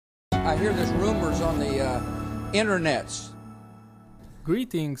I hear there's rumors on the internets.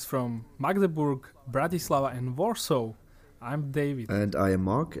 Greetings from Magdeburg, Bratislava and Warsaw. I'm David. And I am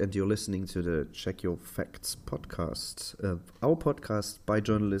Mark, and you're listening to the Check Your Facts podcast. Our podcast by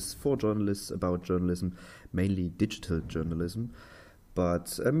journalists, for journalists, about journalism, mainly digital journalism.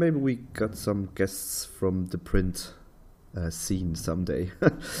 But maybe we got some guests from the print scene someday.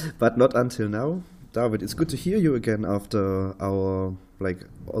 But not until now. David, it's good to hear you again after our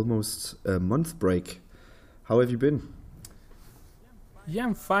almost a month break. How have you been? Yeah,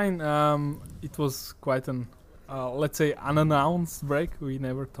 I'm fine. It was quite an, let's say, unannounced break. We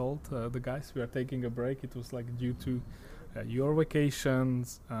never told the guys we are taking a break. It was due to your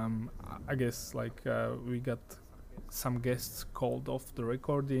vacations. I guess we got some guests called off the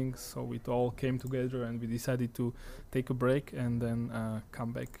recording, so it all came together and we decided to take a break and then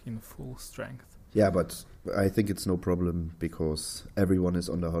come back in full strength. Yeah, but I think it's no problem because everyone is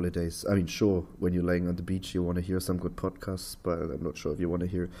on the holidays. I mean, sure, when you're laying on the beach, you want to hear some good podcasts, but I'm not sure if you want to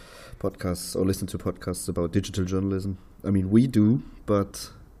hear podcasts or listen to podcasts about digital journalism. I mean, we do,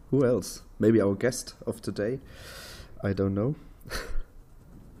 but who else? Maybe our guest of today? I don't know.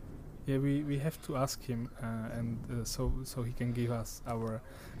 Yeah, we have to ask him, so he can give us our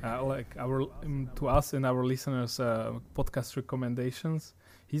to us and our listeners podcast recommendations.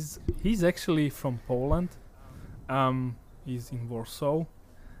 He's actually from Poland. He's in Warsaw,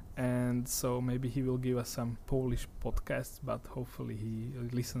 and so maybe he will give us some Polish podcasts, but hopefully he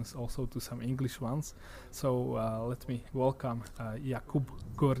listens also to some English ones. So let me welcome Jakub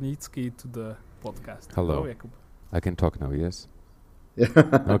Gornicki to the podcast. Hello, Jakub. I can talk now, yes?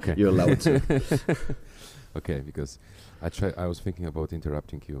 Okay. You're allowed to. Okay, because I was thinking about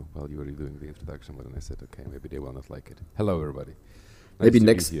interrupting you while you were doing the introduction, but then I said, okay, maybe they will not like it. Hello, everybody.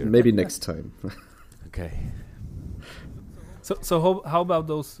 Nice Maybe next time. Okay. So how about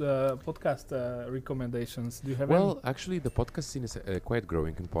those podcast recommendations? Do you have any? Well, actually, the podcast scene is quite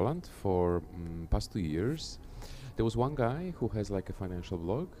growing in Poland for past 2 years. There was one guy who has a financial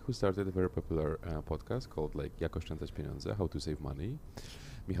blog who started a very popular podcast called Jak oszczędzać pieniądze, How to Save Money,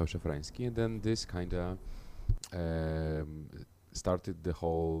 Michał Szafrański, and then this kind of started the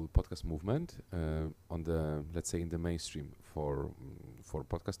whole podcast movement on the, let's say, in the mainstream for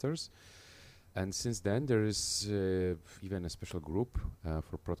podcasters. And since then, there is even a special group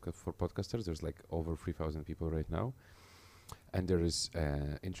for podcasters. There's over 3,000 people right now. And there is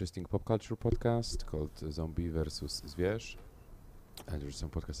an interesting pop culture podcast called Zombie versus Zwierz. And there's some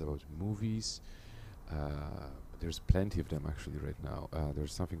podcasts about movies. There's plenty of them actually right now.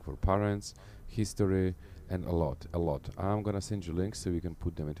 There's something for parents, history, and a lot. I'm going to send you links so you can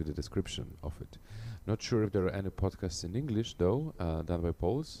put them into the description of it. Not sure if there are any podcasts in English, though, done by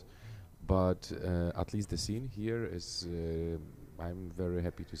Poles. But at least the scene here is... I'm very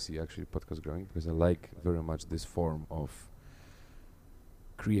happy to see actually podcasts growing because I like very much this form of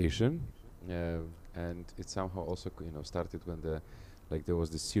creation, and it somehow also started when there was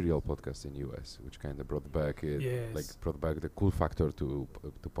this serial podcast in US, which kind of brought back the cool factor to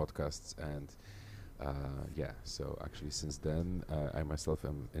podcasts, and so actually since then I myself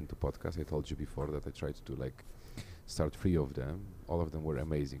am into podcasts. I told you before that I tried to start 3 of them. All of them were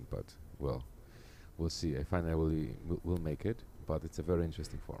amazing, but well, we'll see. I finally will make it, but it's a very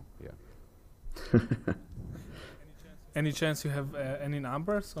interesting form. Any chance you have any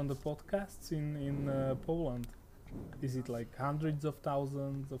numbers on the podcasts in Poland? Is it hundreds of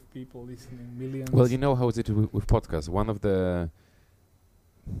thousands of people listening, millions? Well, you know how is it with podcasts. One of the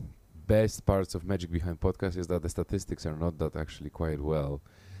best parts of magic behind podcasts is that the statistics are not that actually quite well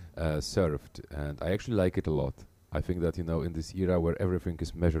served, and I actually like it a lot. I think that in this era where everything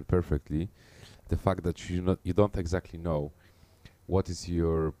is measured perfectly, the fact that you don't exactly know what is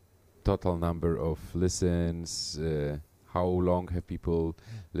your total number of listens, how long have people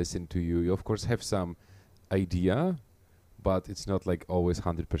listened to you. You of course have some idea, but it's not always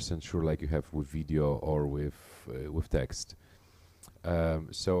 100% sure like you have with video or with text.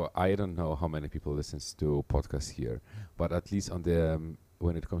 So I don't know how many people listens to podcasts here, but at least on the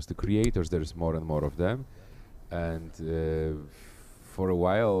when it comes to creators, there's more and more of them, and for a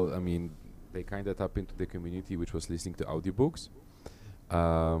while, I mean, they kind of tap into the community which was listening to audiobooks.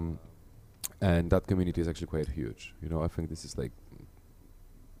 And that community is actually quite huge. I think this is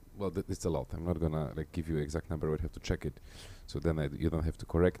it's a lot. I'm not gonna give you exact number. I would have to check it, so then you don't have to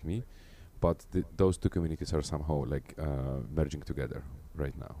correct me. But those two communities are somehow merging together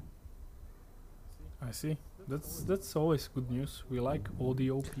right now. I see. That's always good news. We like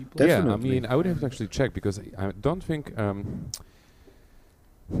audio people. Definitely. Yeah, I mean, I would have to actually check because I don't think. I'm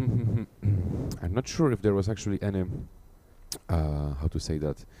not sure if there was actually any. How to say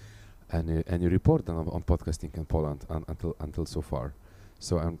that? any report on podcasting in Poland until so far.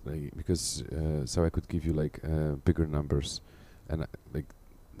 So I'm because so I could give you like bigger numbers and like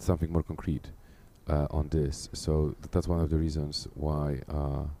something more concrete on this. So that's one of the reasons why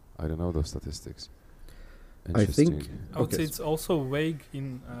I don't know those statistics. I think I would say it's also vague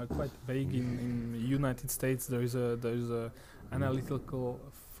in quite vague in United States. There's a analytical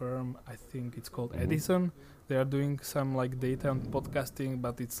firm, I think it's called Edison. They are doing some like data on podcasting,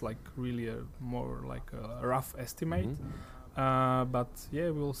 but it's like really a more like a rough estimate. But yeah,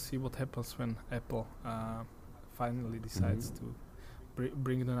 we'll see what happens when Apple finally decides to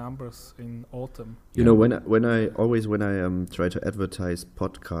bring the numbers in autumn. You know, when I try to advertise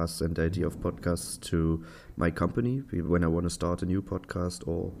podcasts and the idea of podcasts to my company, when I want to start a new podcast,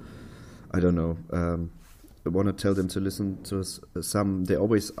 or I don't know, I want to tell them to listen to some, they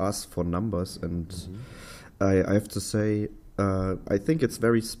always ask for numbers, and I have to say, I think it's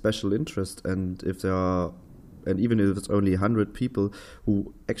very special interest, and if there are, and even if it's only 100 people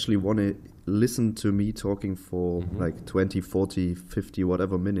who actually want to listen to me talking for like 20, 40, 50,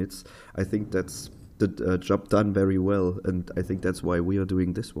 whatever minutes, I think that's the job done very well. And I think that's why we are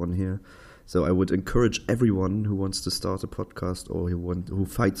doing this one here. So I would encourage everyone who wants to start a podcast or who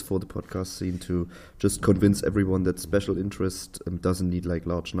fights for the podcast scene to just convince everyone that special interest doesn't need like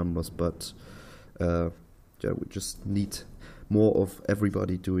large numbers, but we just need more of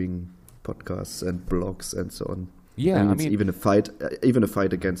everybody doing podcasts and blogs and so on. Yeah, and it's even a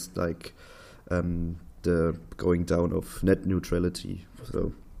fight against like the going down of net neutrality.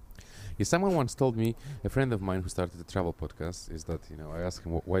 So, yeah, someone once told me, a friend of mine who started a travel podcast, is that I asked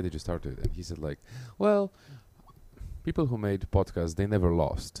him why did you start it, and he said like, well, people who made podcasts, they never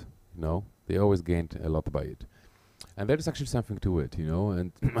lost. They always gained a lot by it, and there is actually something to it.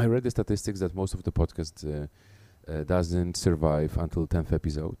 And I read the statistics that most of the podcast doesn't survive until 10th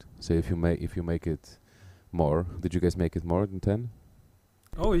episode. So if you make it more, did you guys make it more than 10?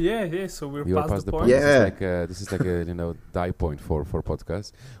 Oh yeah. So we're past the point. Yeah, this is like a die point for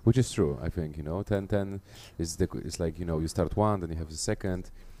podcasts, which is true. I think 10 is it's like you start one, then you have the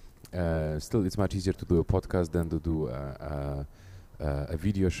second. Still, it's much easier to do a podcast than to do a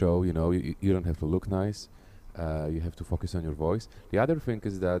video show. You don't have to look nice. You have to focus on your voice. The other thing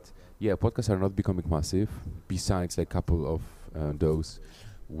is that podcasts are not becoming massive. Besides a couple of those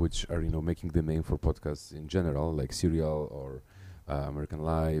which are making the name for podcasts in general, like Serial or American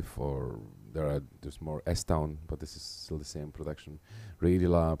Life, or there's more S-Town, but this is still the same production,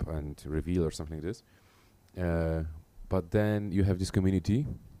 Radiolab and Reveal or something like this. But then you have this community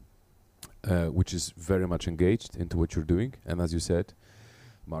which is very much engaged into what you're doing, and as you said,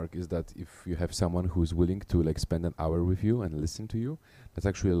 Mark, is that if you have someone who's willing to like spend an hour with you and listen to you, that's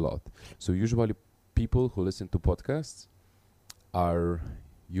actually a lot. So usually people who listen to podcasts are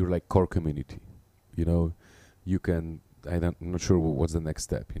your like core community. You can, I'm not sure what's the next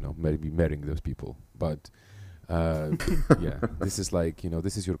step, maybe marrying those people, but this is like,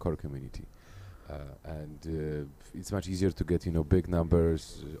 this is your core community. And it's much easier to get, big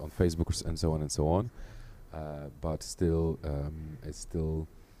numbers on Facebook and so on. But still,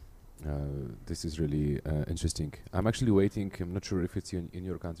 this is really interesting. I'm actually waiting. I'm not sure if it's in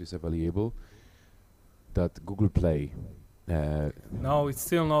your countries available. That Google Play. No, it's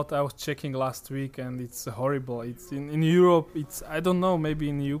still not. I was checking last week, and it's horrible. It's in Europe. It's, I don't know, maybe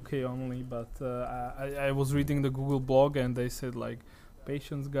in the UK only. But I was reading the Google blog, and they said like,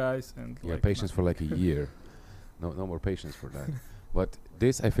 patience, guys, and patience for like a year. No more patience for that. But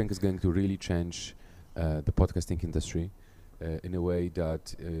this, I think, is going to really change the podcasting industry in a way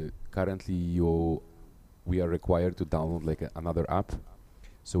that currently we are required to download like another app.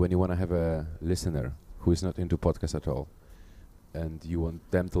 So when you want to have a listener who is not into podcasts at all, and you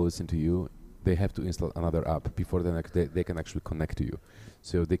want them to listen to you, they have to install another app before they can actually connect to you.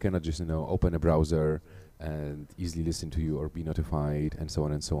 So they cannot just open a browser and easily listen to you or be notified and so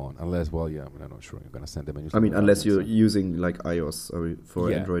on, unless I'm not sure you're gonna send them a newsletter. I mean, unless you're using like iOS.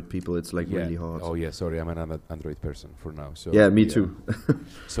 For Android people, it's like really hard. Oh yeah, sorry, I'm an Android person for now. So me too.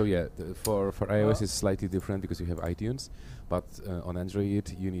 So for iOS it's slightly different because you have iTunes, but on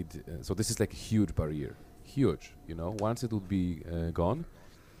Android you need. So this is like a huge barrier, huge. Once it would be gone,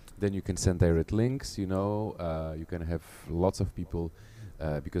 then you can send direct links. You can have lots of people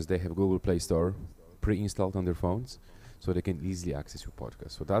because they have Google Play Store pre-installed on their phones, so they can easily access your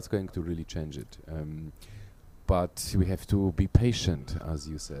podcast. So that's going to really change it. But we have to be patient, as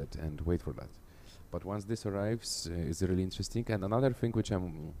you said, and wait for that. But once this arrives, it's really interesting. And another thing which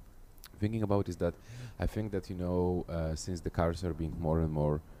I'm thinking about is that I think that, since the cars are being more and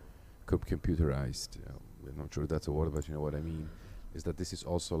more computerized, I'm not sure that's a word, but you know what I mean. is that this is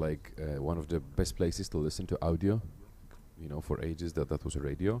also like one of the best places to listen to audio. You know, for ages that was a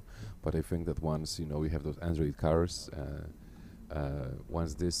radio, but I think that once we have those Android cars,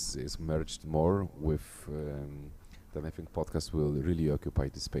 once this is merged more with, then I think podcasts will really occupy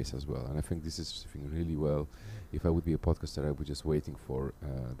the space as well. And I think this is fitting really well. If I would be a podcaster, I would just waiting for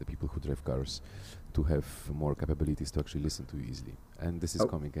the people who drive cars to have more capabilities to actually listen to easily. And this is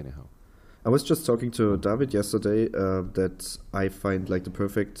coming anyhow. I was just talking to David yesterday that I find like the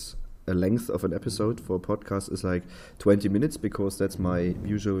perfect length of an episode for a podcast is like 20 minutes because that's my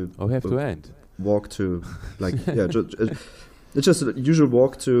usual we have to end. Walk to like it's just a usual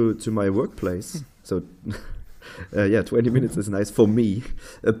walk to my workplace. So 20 minutes is nice for me.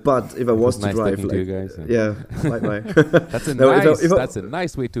 But if I was to nice drive, talking like, to you guys, bye. That's a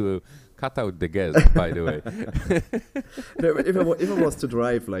nice way to cut out the guest, by the way. If I was to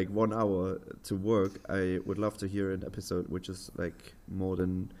drive like 1 hour to work, I would love to hear an episode which is like more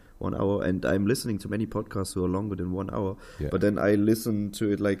than 1 hour. And I'm listening to many podcasts who are longer than 1 hour. Yeah. But then I listen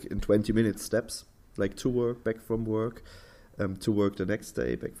to it like in 20-minute steps, like to work, back from work, to work the next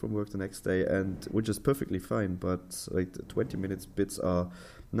day, back from work the next day, and which is perfectly fine. But like the 20 minutes bits are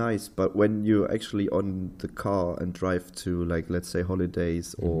nice. But when you're actually on the car and drive to like, let's say,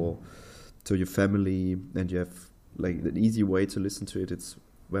 holidays or to your family, and you have like an easy way to listen to it, it's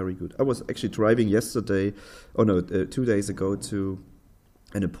very good. I was actually driving yesterday, 2 days ago to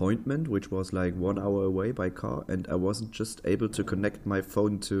an appointment which was like 1 hour away by car, and I wasn't just able to connect my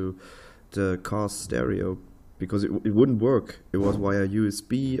phone to the car's stereo because it wouldn't work. It was via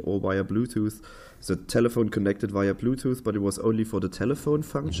USB or via Bluetooth. The telephone connected via Bluetooth, but it was only for the telephone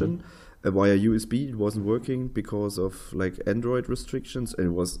function. Via USB it wasn't working because of like Android restrictions, and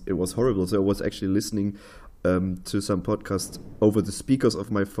it was horrible. So I was actually listening to some podcast over the speakers of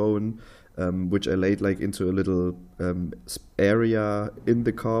my phone, which I laid like into a little area in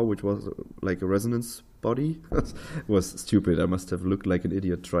the car, which was like a resonance body. It was stupid. I must have looked like an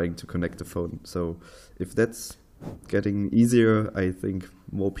idiot trying to connect the phone. So if that's getting easier, I think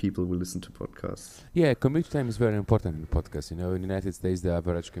more people will listen to podcasts. Yeah, commute time is very important in podcasts. You know, in the United States, the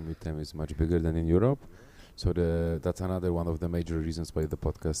average commute time is much bigger than in Europe. So that's another one of the major reasons why the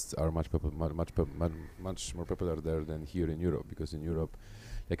podcasts are much more popular there than here in Europe. Because in Europe,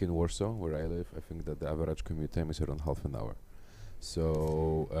 like in Warsaw, where I live, I think that the average commute time is around half an hour.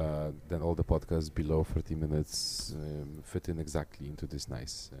 So then all the podcasts below 30 minutes fit in exactly into this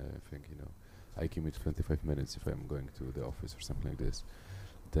nice thing, you know. I commute 25 minutes if I'm going to the office or something like this.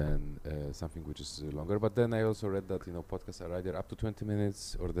 Then something which is longer. But then I also read that, you know, podcasts are either up to 20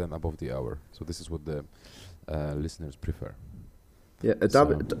 minutes or then above the hour. So this is what the listeners prefer. Yeah,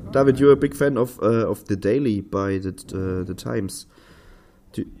 David, you're a big fan of The Daily by the Times.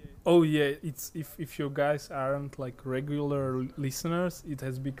 Oh yeah, it's if you guys aren't like regular listeners, it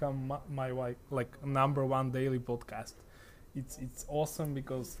has become my like number one daily podcast. It's awesome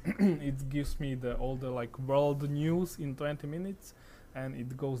because it gives me all the like world news in 20 minutes, and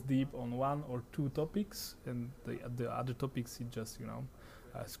it goes deep on one or two topics, and the other topics it just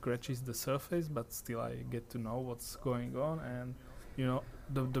scratches the surface, but still I get to know what's going on, and you know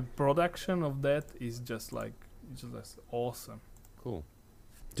the production of that is just awesome. Cool.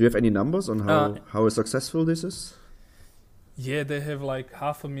 Do you have any numbers on how successful this is? Yeah, they have like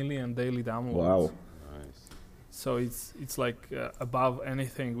 500,000 daily downloads. Wow. Nice. So it's like above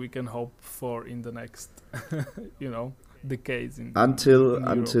anything we can hope for in the next, decades. Until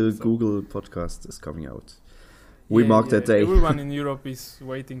Europe, Google Podcast is coming out. We mark that day. Everyone in Europe is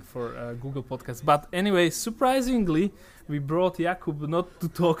waiting for Google Podcasts. But anyway, surprisingly, we brought Jakub not to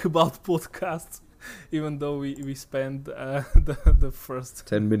talk about podcasts, even though we spent the first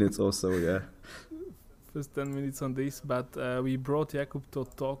 10 minutes or so, yeah. First 10 minutes on this, but we brought Jakub to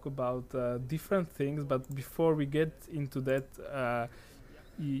talk about different things. But before we get into that,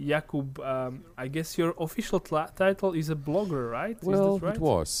 Jakub, I guess your official title is a blogger, right? Well, is that right? It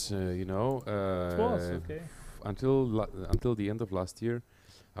was, it was, okay. Until the end of last year,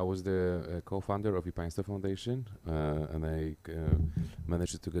 I was the co-founder of ePaństwo Foundation, and I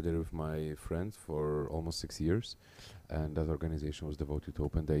managed it together with my friend for almost 6 years. And that organization was devoted to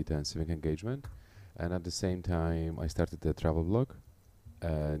open data and civic engagement. And at the same time, I started a travel blog.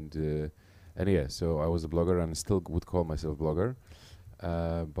 And yeah, so I was a blogger and still would call myself blogger.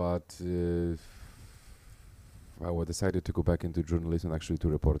 But I decided to go back into journalism, actually to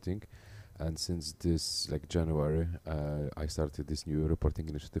reporting. And since this, January, I started this new reporting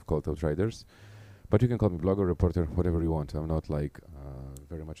initiative called Outriders. But you can call me blogger, reporter, whatever you want. I'm not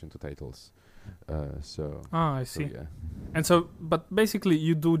very much into titles. I So see. yeah. And so, but basically,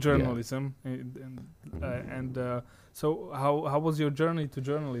 you do journalism, so how was your journey to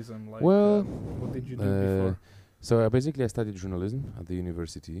journalism? Like, Well, what did you do before? So basically, I studied journalism at the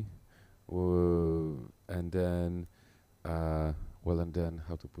university, and then, and then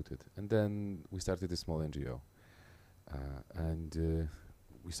how to put it? And then we started a small NGO, and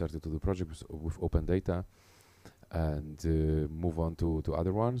we started to do projects with open data, and move on to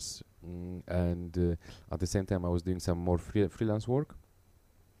other ones. And at the same time, I was doing some more freelance work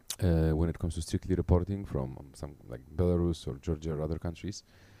when it comes to strictly reporting from some like Belarus or Georgia or other countries.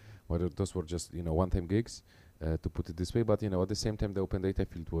 Whether those were just one-time gigs, to put it this way. But at the same time, the open data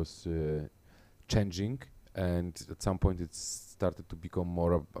field was changing, and at some point, it started to become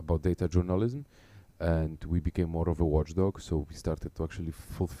more about data journalism, and we became more of a watchdog. So we started to actually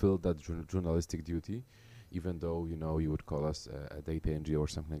fulfill that journalistic duty, even though you would call us a data NGO or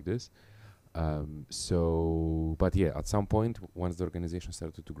something like this. But yeah, at some point, once the organization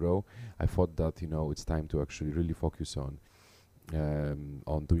started to grow, I thought that it's time to actually really focus on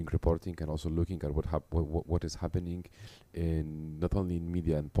doing reporting and also looking at what is happening in not only in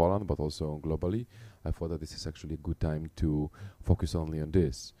media in Poland but also globally. I thought that this is actually a good time to focus only on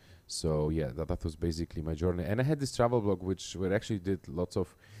this. So yeah, that was basically my journey. And I had this travel blog where I actually did lots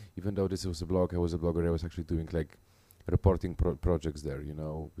of, even though this was a blog, I was a blogger, I was actually doing like reporting projects there,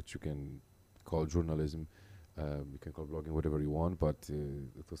 which you can call journalism. You can call blogging whatever you want, but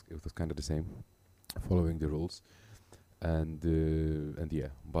it was kind of the same, following the rules. And yeah,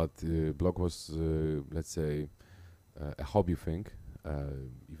 but blog was let's say a hobby thing,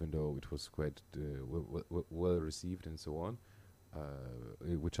 even though it was quite well received and so on,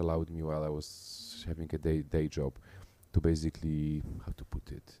 which allowed me while I was having a day job to basically, how to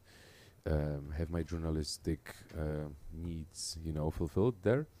put it, have my journalistic needs fulfilled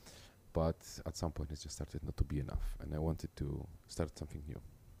there. But at some point it just started not to be enough, and I wanted to start something new,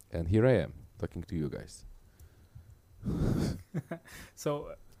 and here I am talking to you guys.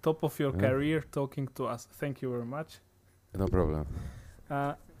 So, top of your career, talking to us. Thank you very much. No problem.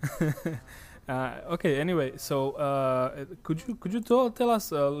 Okay. Anyway, so could you tell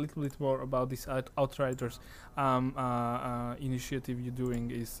us a little bit more about this Outriders initiative you're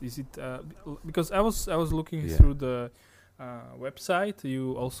doing? Is it because I was looking through the website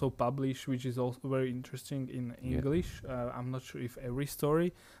you also publish, which is also very interesting in English. I'm not sure if every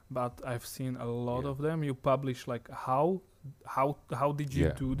story, but I've seen a lot of them. You publish like how did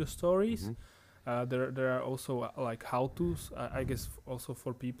you do the stories? There are also like how-tos, I guess also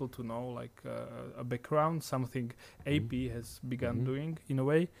for people to know like a background, something AP has begun doing in a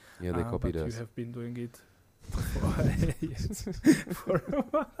way. Yeah, they copied but us. you have been doing it for a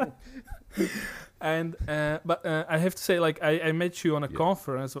while. And but I have to say, like I met you on a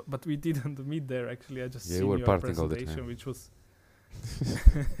conference, but we didn't meet there actually. I just seen were your partying all the presentation, time. which was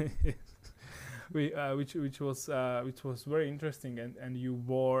which was very interesting, and you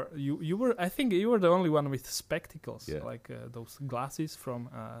were, I think you were the only one with spectacles, like those glasses from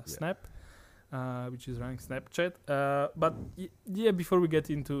Snap, which is running Snapchat. But before we get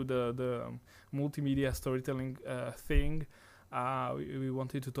into the multimedia storytelling thing, we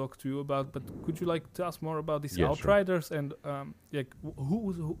wanted to talk to you about. But could you like tell us more about these Outriders? Sure. And like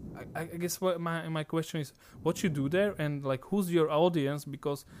who I guess my question is what you do there, and like who's your audience,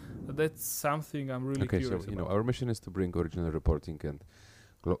 because that's something I'm really curious about. Our mission is to bring original reporting and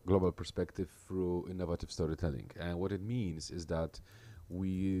global perspective through innovative storytelling. And what it means is that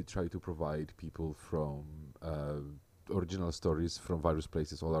we try to provide people from original stories from various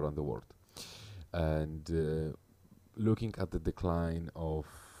places all around the world. And looking at the decline of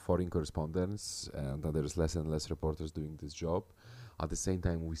foreign correspondence, and that there's less and less reporters doing this job, at the same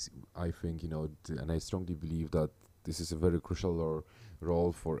time, I think, and I strongly believe that this is a very crucial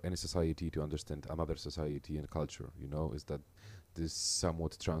role for any society to understand another society and culture, is that this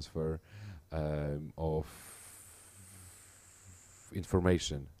somewhat transfer of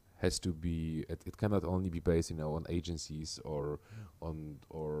information has to be, it cannot only be based, on agencies or I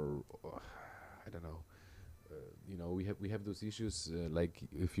don't know. We have those issues, like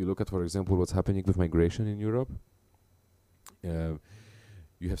if you look at, for example, what's happening with migration in Europe.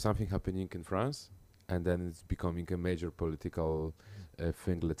 You have something happening in France, and then it's becoming a major political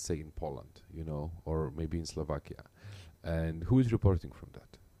thing, let's say in Poland, or maybe in Slovakia. And who is reporting from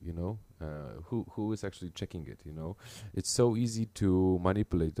that? Who is actually checking it? It's so easy to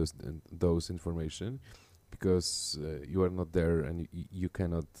manipulate those information, because you are not there and you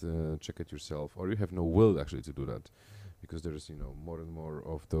cannot check it yourself, or you have no will actually to do that, because there's more and more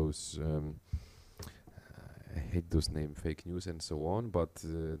of those I hate those names, fake news and so on, but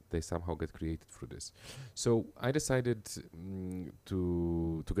they somehow get created through this. So I decided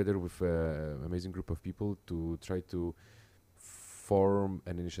to, together with an amazing group of people, to try to form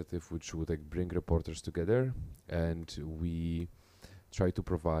an initiative which would like bring reporters together, and we try to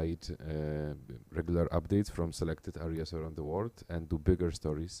provide regular updates from selected areas around the world and do bigger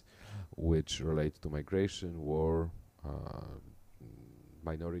stories which relate to migration, war,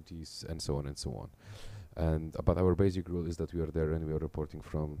 minorities, and so on and so on. And but our basic rule is that we are there and we are reporting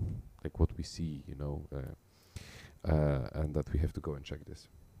from like what we see, you know, and that we have to go and check this.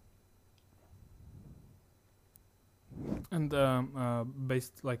 And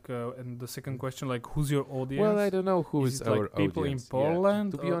based like, and the second question, like, who's your audience? Well, I don't know who is our like people audience. in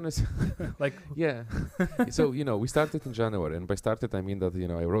Poland? To be honest, like, yeah. So you know, we started in January, and by started I mean that you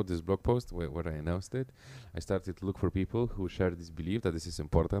know I wrote this blog post where I announced it. I started to look for people who share this belief that this is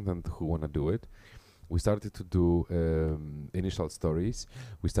important and who want to do it. We started to do initial stories.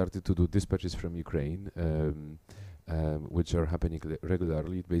 We started to do dispatches from Ukraine, which are happening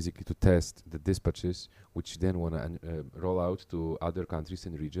regularly, basically to test the dispatches, which then want to roll out to other countries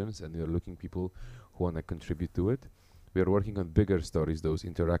and regions, and we are looking people who want to contribute to it. We are working on bigger stories, those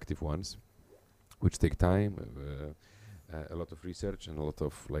interactive ones, which take time, a lot of research and a lot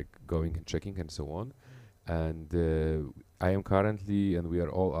of like going and checking and so on. And I am currently, and we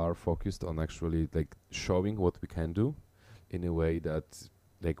are all are focused on actually like showing what we can do in a way that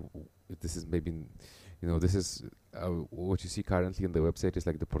like this is maybe, you know, this is what you see currently on the website is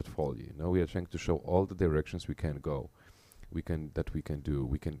like the portfolio. You know, we are trying to show all the directions we can go, we can do.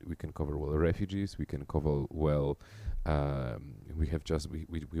 We can cover well refugees. We can cover well. We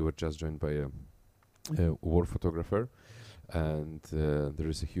were just joined by a war photographer, and there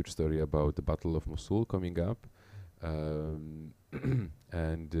is a huge story about the Battle of Mosul coming up, and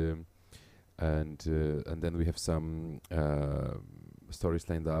then we have some stories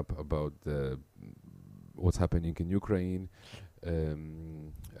lined up about what's happening in Ukraine,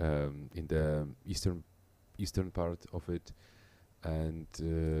 in the eastern part of it, and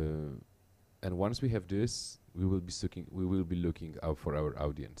once we have this, we will be looking out for our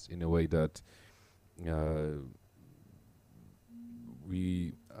audience in a way that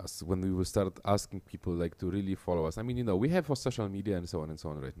when we will start asking people like to really follow us. I mean, you know, we have our social media and so on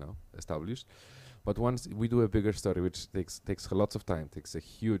right now established. But once we do a bigger story, which takes lots of time, takes a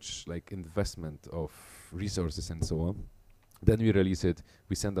huge like investment of resources and so on, then we release it.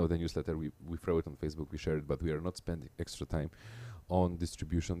 We send out a newsletter. We throw it on Facebook. We share it, but we are not spending extra time on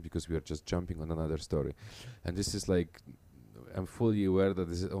distribution because we are just jumping on another story. And this is like, I'm fully aware that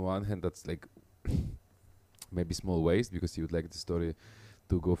this is on one hand that's like maybe small waste because you would like the story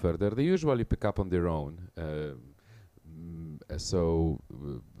to go further. They usually pick up on their own. There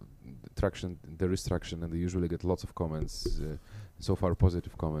is traction, and they usually get lots of comments, so far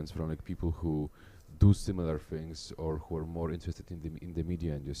positive comments from like people who do similar things or who are more interested in the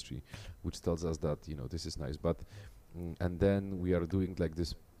media industry, which tells us that, you know, this is nice. But and then we are doing like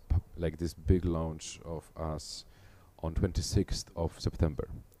this big launch of us on 26th of September.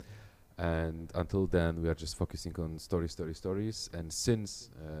 And until then, we are just focusing on stories. And since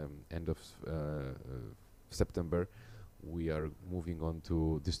end of September, we are moving on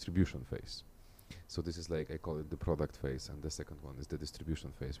to distribution phase. So this is like, I call it the product phase, and the second one is the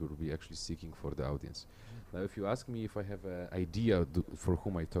distribution phase. We will be actually seeking for the audience. Now, if you ask me if I have an idea for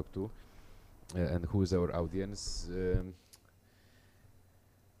whom I talk to and who is our audience, you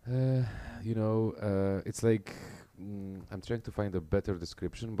know, it's like I'm trying to find a better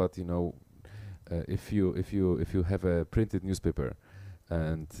description, but you know, if you have a printed newspaper,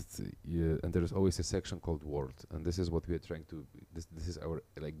 and there is always a section called World, and this is what we are trying to. This is our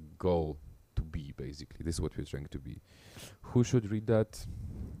like goal to be, basically. This is what we're trying to be. Who should read that?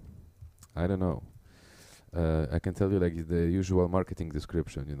 I don't know. I can tell you like the usual marketing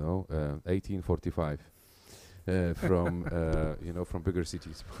description. You know, 1845. From you know, from bigger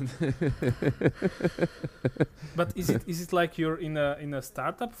cities. But is it like you're in a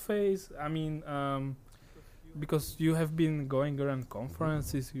startup phase? I mean, because you have been going around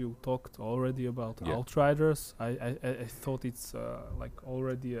conferences, you talked already about Outriders. I thought it's like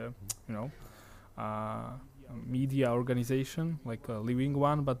already a media organization, like a living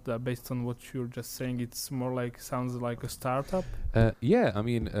one, but based on what you're just saying, it's more like, sounds like a startup. Yeah, I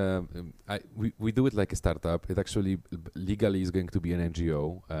mean, we do it like a startup. It actually legally is going to be an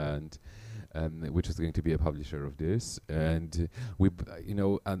NGO, and which is going to be a publisher of this. And we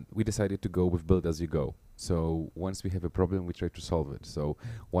decided to go with build as you go. So once we have a problem, we try to solve it. So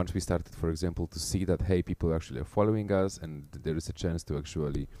once we started, for example, to see that, hey, people actually are following us, and there is a chance to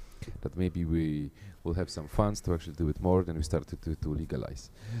actually, that maybe we will have some funds to actually do it more, then we started to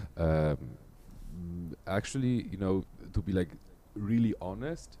legalize. Actually, to be like really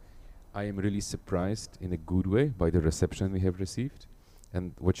honest, I am really surprised in a good way by the reception we have received.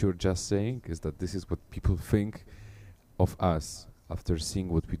 And what you're just saying is that this is what people think of us after seeing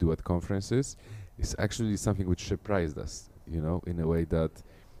what we do at conferences. Is actually something which surprised us, in a way that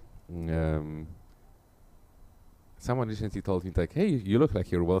someone recently told me, like, hey, you look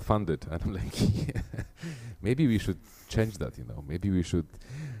like you're well funded. And I'm like, yeah, maybe we should change that, maybe we should,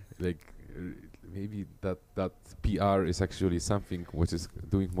 maybe that PR is actually something which is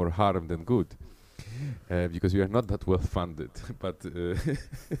doing more harm than good, because we are not that well funded. But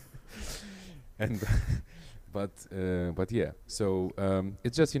and but yeah. So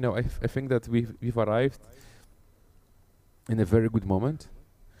it's just I think that we've arrived in a very good moment,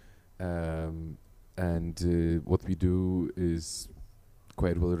 and what we do is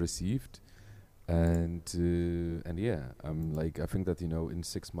quite well received. And yeah, I think that in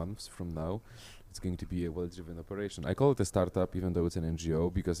 6 months from now, it's going to be a well-driven operation. I call it a startup, even though it's an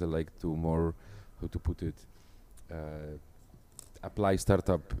NGO, because I like to more, how to put it, apply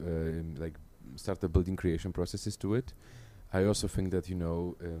startup building creation processes to it. I also think that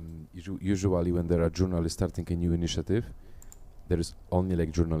usually when there are journalists starting a new initiative, there is only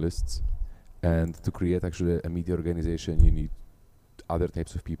journalists, and to create actually a media organization, you need other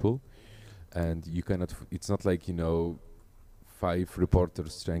types of people. And you cannot, it's not like, 5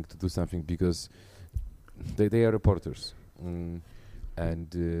 reporters trying to do something, because they are reporters. And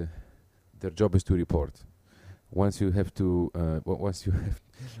their job is to report. Once you have to,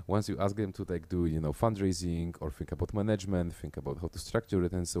 once you ask them to do, fundraising or think about management, think about how to structure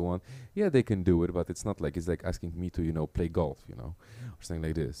it and so on, yeah, they can do it, but it's not like, it's like asking me to, play golf, or something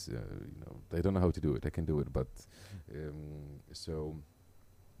like this. They don't know how to do it. I can do it, but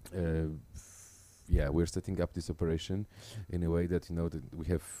yeah, we're setting up this operation in a way that that we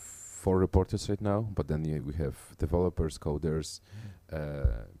have 4 reporters right now, but then we have developers, coders,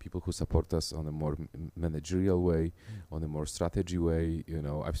 people who support us on a more managerial way, on a more strategy way.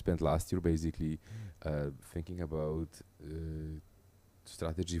 I've spent last year basically thinking about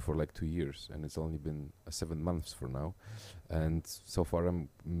strategy for 2 years, and it's only been 7 months for now, and so far I'm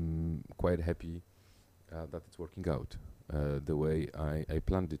quite happy that it's working out the way I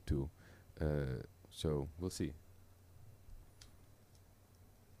planned it to. So we'll see.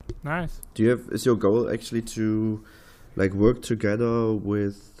 Nice. Is your goal actually to work together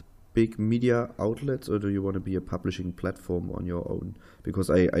with big media outlets, or do you want to be a publishing platform on your own? Because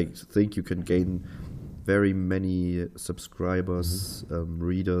I think you can gain very many subscribers,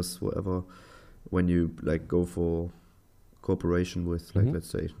 readers, whatever, when you go for cooperation with let's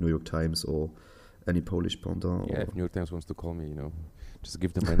say New York Times or any Polish pendant. Yeah, if New York Times wants to call me, just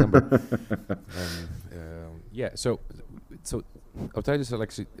give them my number. Yeah, so Outriders are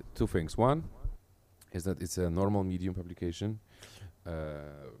actually 2 things. One is that it's a normal medium publication,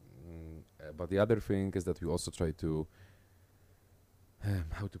 but the other thing is that we also try to,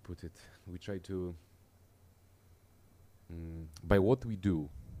 how to put it, we try to, by what we do,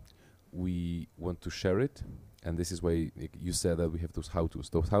 we want to share it. And this is why you said that we have those how-tos.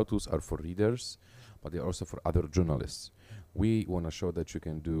 Those how-tos are for readers, but they're also for other journalists. We want to show that you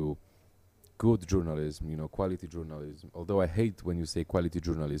can do good journalism, quality journalism. Although I hate when you say quality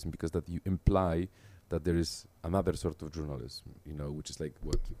journalism, because that you imply that there is another sort of journalism, which is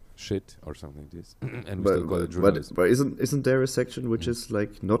what, shit or something like this. And we still call it journalism. But isn't there a section which is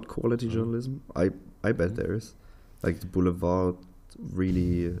not quality journalism? I bet there is. The Boulevard,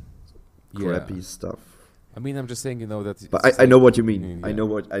 really crappy stuff. I mean, I'm just saying, that. But I know what you mean. I know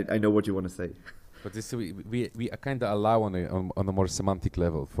what you want to say. But this we kind of allow on a more semantic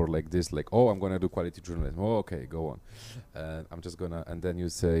level for this, oh, I'm gonna do quality journalism. Oh, okay, go on. I'm just gonna, and then you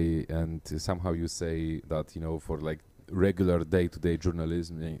say, and somehow you say that for regular day-to-day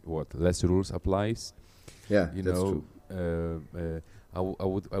journalism, what less rules applies. Yeah, that's true. I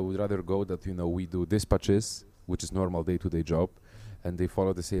would rather go that we do dispatches, which is normal day-to-day job, and they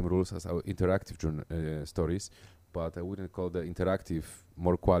follow the same rules as our interactive stories. But I wouldn't call the interactive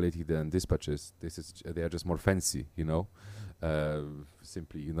more quality than dispatches. They are just more fancy,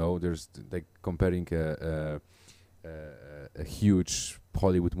 simply, there's comparing a huge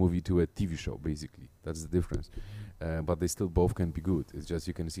Hollywood movie to a TV show, basically. That's the difference. But they still both can be good. It's just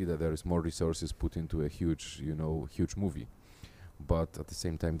you can see that there is more resources put into a huge movie. but at the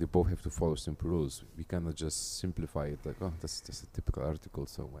same time they both have to follow simple rules. We cannot just simplify it like, oh, that's just a typical article,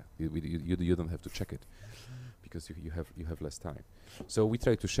 so you don't have to check it because you have less time. So we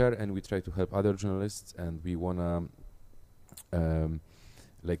try to share and we try to help other journalists, and we wanna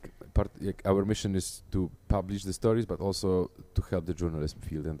our mission is to publish the stories, but also to help the journalism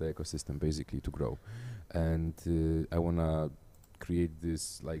field and the ecosystem basically to grow. And I wanna create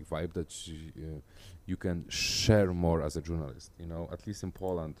this like vibe that you can share more as a journalist. You know, at least in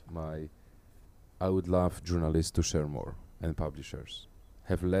Poland, I would love journalists to share more and publishers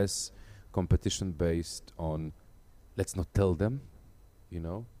have less competition based on let's not tell them, you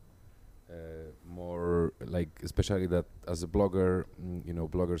know. More like, especially that as a blogger, you know,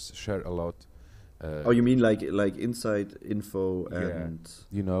 bloggers share a lot. Oh, you mean like inside info and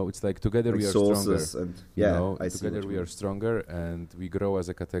you know, it's like together like we are sources stronger. and You yeah, know, I see together what you we mean. are stronger and we grow as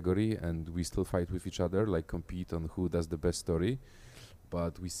a category, and we still fight with each other, like compete on who does the best story.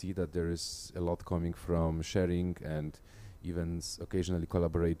 But we see that there is a lot coming from sharing and even occasionally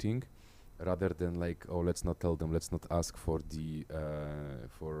collaborating, rather than like, oh, let's not tell them, let's not ask for the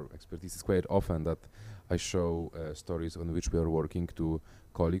for expertise. It's quite often that I show stories on which we are working to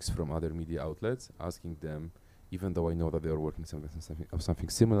colleagues from other media outlets, asking them, even though I know that they are working something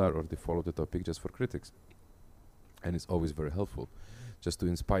similar or they follow the topic, just for critics. And it's always very helpful, just to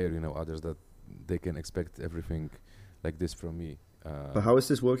inspire, you know, others that they can expect everything like this from me. But how is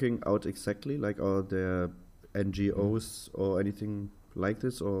this working out exactly? Like, are there NGOs or anything like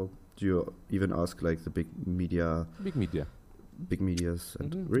this, or do you even ask like the big media? Big media. Big medias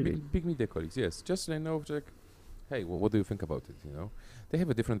and really big media colleagues, yes. Just I know, like, hey, what do you think about it? You know, they have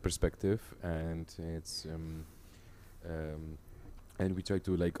a different perspective, and it's and we try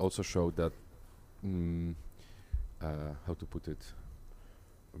to like also show that how to put it,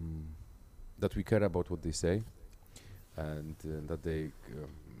 that we care about what they say, and that they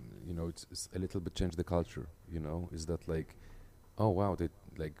you know, it's a little bit change the culture. You know, is that like, oh wow, they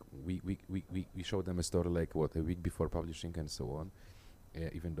like we show them a story like what, a week before publishing and so on,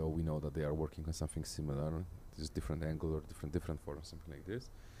 even though we know that they are working on something similar, this different angle or different form, something like this,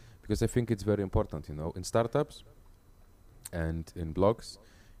 because I think it's very important. You know, in startups and in blogs,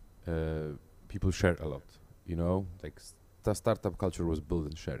 people share a lot. You know, like the startup culture was built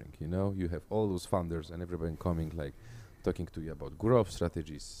in sharing. You know, you have all those founders and everybody coming like talking to you about growth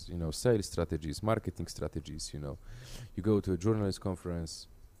strategies, you know, sales strategies, marketing strategies. You know, you go to a journalist conference,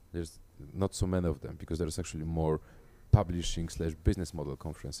 there's not so many of them because there's actually more publishing/business model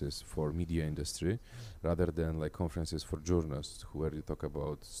conferences for media industry, rather than like conferences for journalists where you talk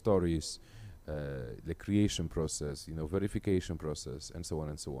about stories, the creation process, you know, verification process, and so on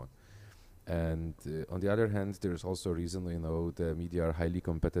and so on. And on the other hand, there's also a reason, you know, the media are highly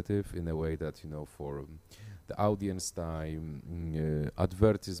competitive in a way that, you know, for the audience time,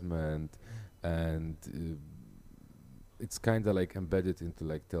 advertisement, and it's kind of like embedded into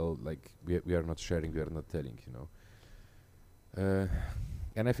like we are not sharing, we are not telling, you know.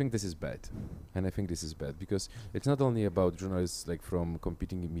 And I think this is bad. Because it's not only about journalists like from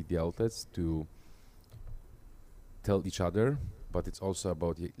competing media outlets to tell each other, but it's also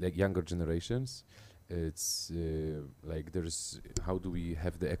about like younger generations. It's like there's how do we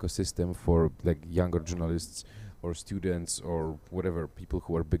have the ecosystem for like younger journalists or students or whatever, people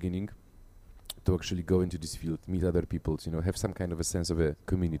who are beginning to actually go into this field, meet other people, you know, have some kind of a sense of a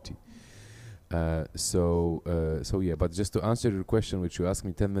community. So yeah, but just to answer your question, which you asked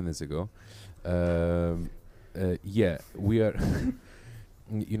me 10 minutes ago, yeah, we are,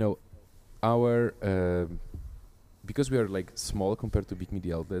 you know, our, because we are like small compared to big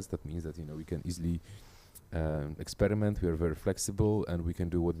media outlets, that means that, you know, we can easily experiment, we are very flexible, and we can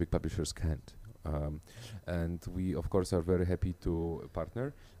do what big publishers can't. And we, of course, are very happy to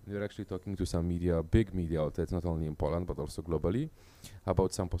partner. We're actually talking to some big media outlets, not only in Poland, but also globally,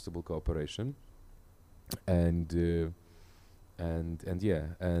 about some possible cooperation. And yeah,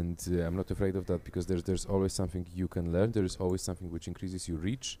 I'm not afraid of that, because there's always something you can learn. There is always something which increases your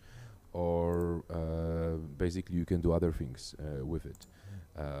reach, or basically you can do other things with it.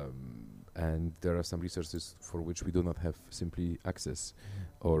 And there are some resources for which we do not have simply access,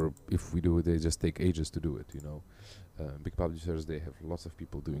 or if we do, they just take ages to do it, you know. Big publishers, they have lots of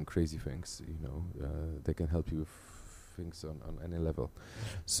people doing crazy things, you know. They can help you with things on any level.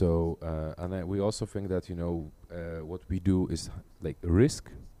 So, and we also think that, you know, what we do is like a risk,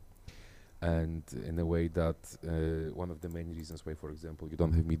 and in a way that one of the main reasons why, for example, you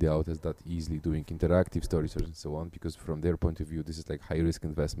don't have media outlets that easily doing interactive stories and so on, because from their point of view, this is like high risk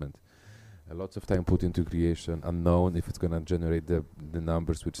investment. Lots of time put into creation, unknown if it's going to generate the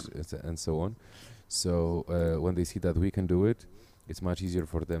numbers, which and so on. So when they see that we can do it, it's much easier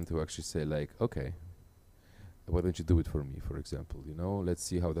for them to actually say like, okay, why don't you do it for me, for example? Let's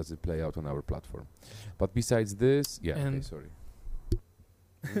see how does it play out on our platform. But besides this, sorry.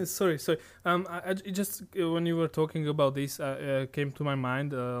 sorry. I just when you were talking about this, came to my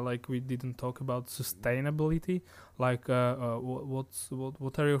mind like we didn't talk about sustainability. Like,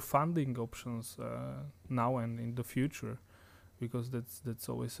 what are your funding options now and in the future? Because that's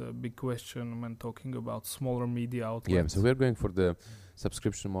always a big question when talking about smaller media outlets. Yeah, so we're going for the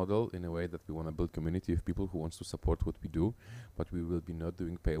subscription model in a way that we want to build community of people who wants to support what we do, but we will be not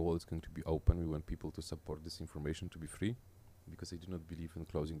doing paywall. It's going to be open. We want people to support this information to be free, because I do not believe in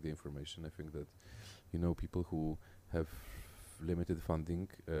closing the information. I think that, people who have limited funding,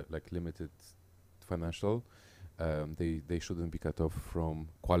 like limited financial, they shouldn't be cut off from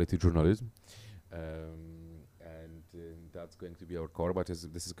quality journalism. And that's going to be our core, but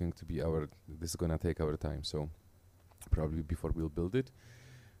this is going to take our time. So probably before we'll build it,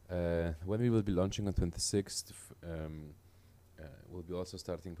 when we will be launching on 26th, we'll be also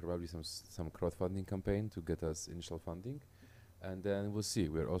starting probably some crowdfunding campaign to get us initial funding, and then we'll see.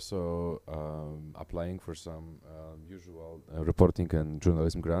 We're also applying for some usual reporting and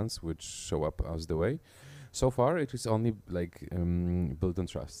journalism grants, which show up as the way. So far, it is only like built on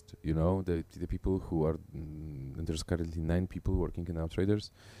trust. The people who are, and there's currently 9 people working in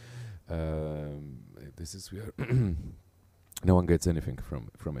Outriders. No one gets anything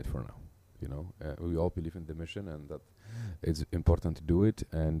from it for now. We all believe in the mission and that it's important to do it,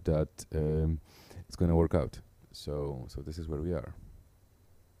 and that it's going to work out. So this is where we are.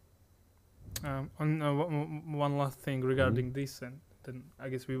 One last thing regarding this, and then I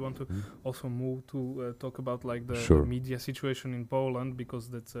guess we want to also move to talk about like the media situation in Poland, because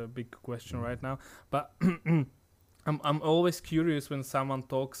that's a big question right now. But I'm always curious when someone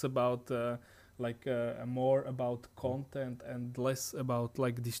talks about more about content and less about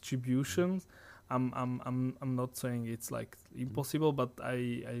like distributions. I'm not saying it's like impossible, but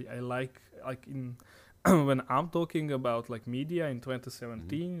I like in when I'm talking about like media in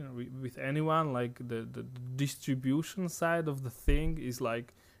 2017 with anyone, like the distribution side of the thing is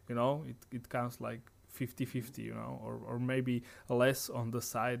like, it comes like 50-50, or maybe less on the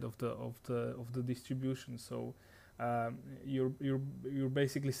side of the distribution. So you're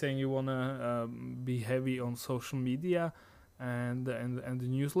basically saying you wanna be heavy on social media and the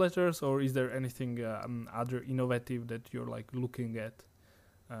newsletters, or is there anything other innovative that you're like looking at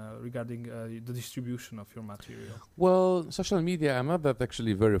regarding the distribution of your material? Well, social media, I'm not that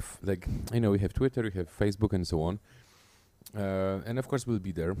actually very we have Twitter, we have Facebook, and so on, and of course we'll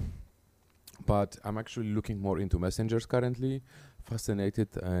be there. But I'm actually looking more into messengers currently, fascinated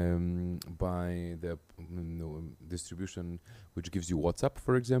by the distribution which gives you WhatsApp,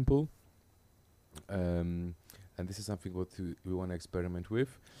 for example. And this is something what we want to experiment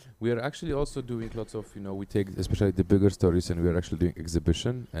with. We are actually also doing lots of, we take especially the bigger stories, and we are actually doing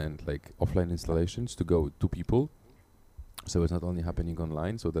exhibition and like offline installations to go to people. So it's not only happening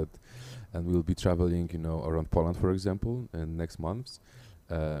online, and we'll be traveling, around Poland, for example, in next months.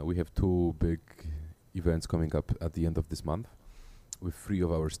 We have 2 big events coming up at the end of this month with 3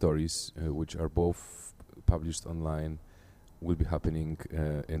 of our stories, which are both published online. Will be happening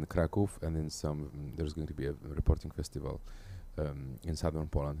in Kraków, and in there's going to be a reporting festival in southern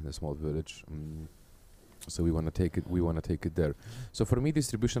Poland, in a small village. So we want to take it there. So for me,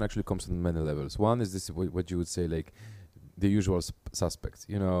 distribution actually comes on many levels. One is this, what you would say, like the usual suspects.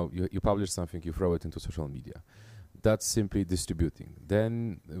 You publish something, you throw it into social media. That's simply distributing.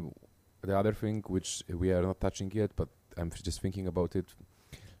 Then the other thing, which we are not touching yet, but I'm just thinking about it,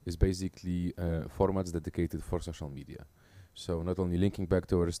 is basically formats dedicated for social media. So not only linking back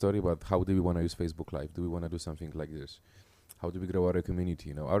to our story, but how do we want to use Facebook Live? Do we want to do something like this? How do we grow our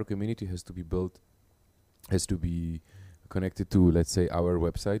community? Our community has to be built, has to be connected to, let's say, our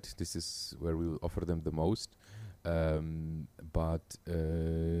website. This is where we will offer them the most. But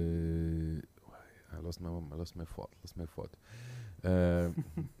I lost my thought.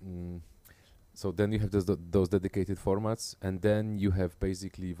 So then you have those dedicated formats, and then you have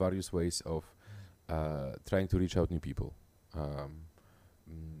basically various ways of trying to reach out new people.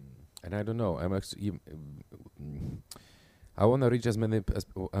 And I don't know. I'm actually I want to reach as many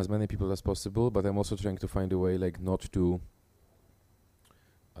people as possible, but I'm also trying to find a way, like, not to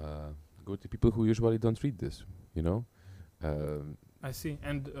go to people who usually don't read this. I see.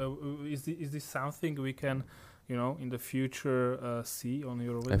 And is this something we can, in the future see on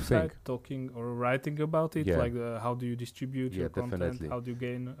your website, talking or writing about it? Like how do you distribute your content? Definitely. How do you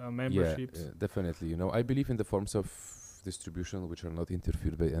gain memberships? Yeah, definitely. I believe in the forms of distribution which are not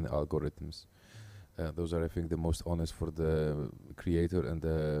interfered by any algorithms. Those are, I think, the most honest for the creator and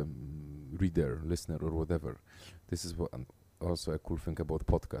the reader, listener, or whatever. This is what also a cool thing about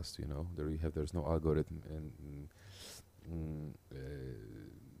podcast. You know, there's no algorithm and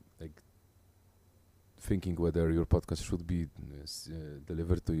like thinking whether your podcast should be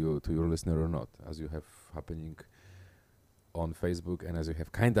delivered to your listener or not, as you have happening on Facebook and as you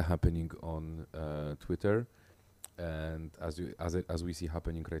have kinda happening on Twitter. And as we see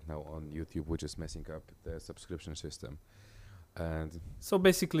happening right now on YouTube, which is messing up the subscription system. And so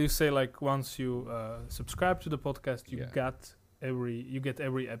basically, you say like once you subscribe to the podcast, you get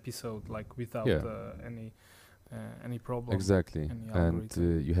every episode like without any problem. Exactly, and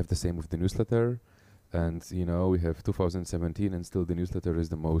you have the same with the newsletter. And you know, we have 2017, and still the newsletter is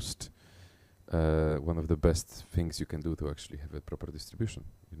the most one of the best things you can do to actually have a proper distribution.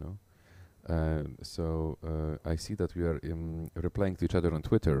 You know. So I see that we are replying to each other on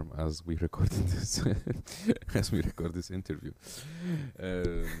Twitter as we recorded this as we record this interview.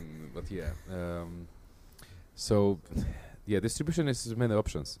 But yeah, so yeah, distribution is many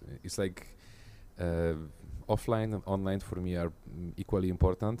options. It's like offline and online for me are equally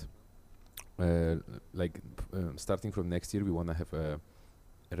important. Starting from next year, we want to have a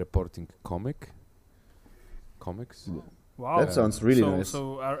reporting comics. Wow, that sounds really nice.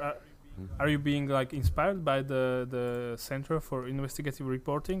 So are you being like inspired by the Center for Investigative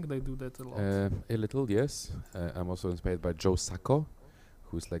Reporting? They do that a lot. A little, yes. I'm also inspired by Joe Sacco,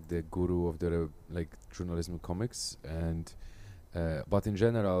 who's like the guru of the journalism comics. And but in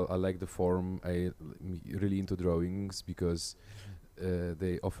general, I like the form. I'm really into drawings because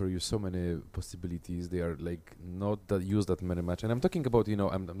they offer you so many possibilities. They are like not that used that very much. And I'm talking about, you know,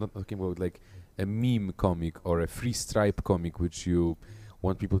 I'm not talking about like a meme comic or a free stripe comic, which you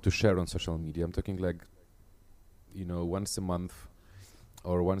want people to share on social media. I'm talking like, you know, once a month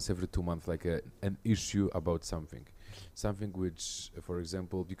or once every 2 months, like an issue about something which, for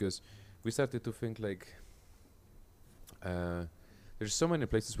example, because we started to think like there's so many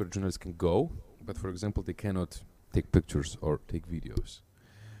places where journalists can go, but for example, they cannot take pictures or take videos.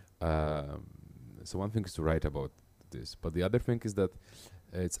 So one thing is to write about this, but the other thing is that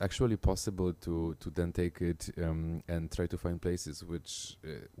it's actually possible to then take it and try to find places which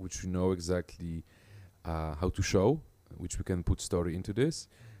you know exactly how to show, which we can put story into this,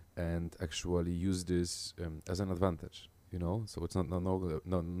 and actually use this as an advantage. You know, so it's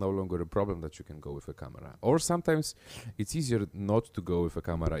no longer a problem that you can go with a camera. Or sometimes it's easier not to go with a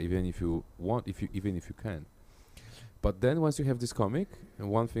camera, even if you want, even if you can. But then once you have this comic, and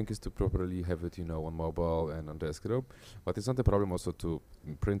one thing is to properly have it, you know, on mobile and on desktop, but it's not a problem also to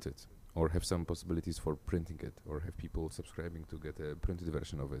print it or have some possibilities for printing it or have people subscribing to get a printed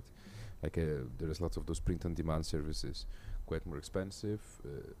version of it. Like there is lots of those print-on-demand services, quite more expensive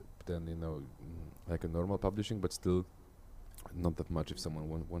than, you know, like a normal publishing, but still not that much if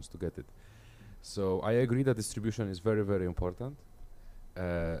someone wants to get it. So I agree that distribution is very, very important.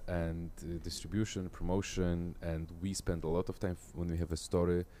 And distribution, promotion, and we spend a lot of time when we have a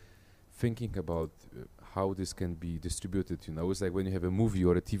story thinking about how this can be distributed. You know, it's like when you have a movie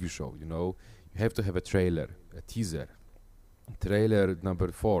or a TV show, you know, you have to have a trailer, a teaser, trailer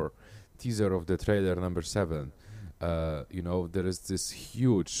number 4, teaser of the trailer number 7. You know, there is this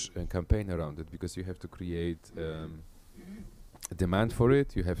huge campaign around it because you have to create a demand for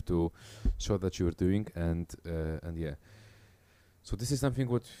it. You have to show that you're doing, and yeah. So this is something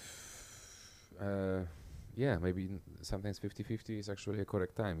what, maybe sometimes 50-50 is actually a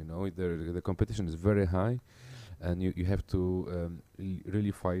correct time, you know. The competition is very high, and you have to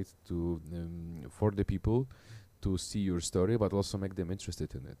really fight to for the people to see your story, but also make them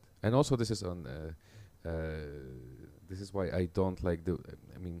interested in it. And also this is on, this is why I don't like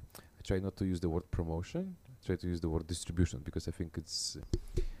I try not to use the word promotion, I try to use the word distribution, because I think it's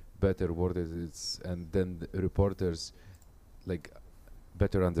better worded, and then the reporters like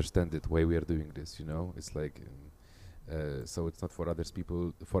better understand it why we are doing this, you know. It's like so it's not for other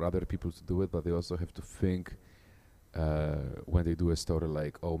people to do it, but they also have to think when they do a story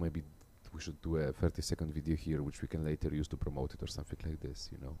like, oh, maybe we should do a 30-second video here which we can later use to promote it or something like this,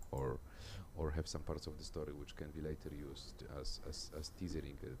 you know, or have some parts of the story which can be later used as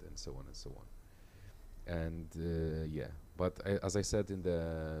teasering it, and so on and so on. And but as I said in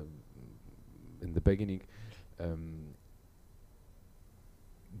the beginning,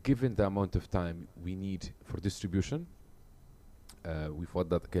 given the amount of time we need for distribution, we thought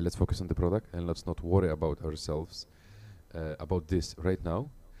that, okay, let's focus on the product and let's not worry about ourselves about this right now.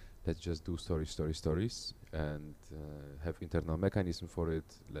 Let's just do stories, and have internal mechanism for it.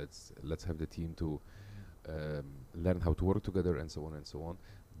 Let's have the team to learn how to work together, and so on and so on.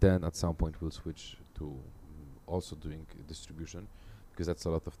 Then at some point we'll switch to also doing distribution, because that's a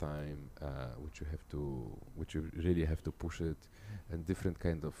lot of time which you really have to push it, and different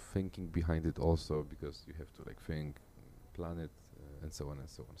kind of thinking behind it also, because you have to like think, plan it, and so on and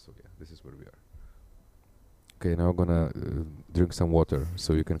so on. So yeah, this is where we are. Okay, now I'm gonna drink some water,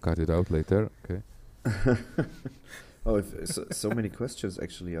 so you can cut it out later. Okay. So many questions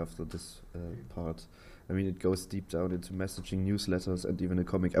actually after this part. I mean, it goes deep down into messaging, newsletters, and even a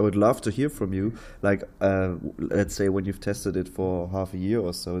comic. I would love to hear from you, like, let's say when you've tested it for half a year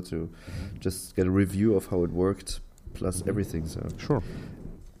or so, to just get a review of how it worked, plus everything. So Sure.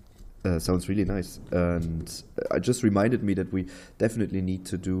 sounds really nice. And it just reminded me that we definitely need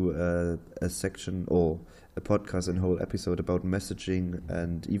to do a section or a podcast and whole episode about messaging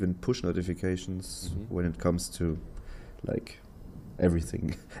and even push notifications when it comes to like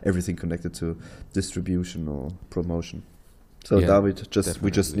everything connected to distribution or promotion. So Yeah, David,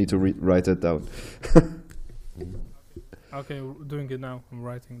 we just definitely. need to write that down. Okay, we're doing it now. I'm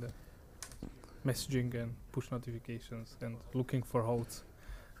writing the messaging and push notifications and looking for hosts.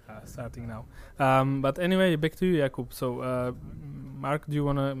 Starting now. But anyway, back to you, Jakub. So, Mark, do you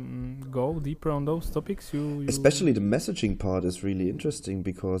want to go deeper on those topics? You Especially the messaging part is really interesting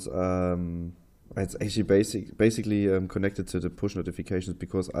because it's actually basically connected to the push notifications,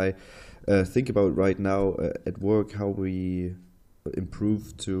 because I think about right now at work how we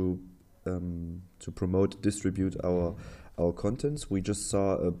improve to promote, distribute our contents. We just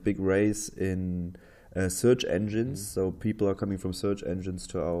saw a big race in search engines, so people are coming from search engines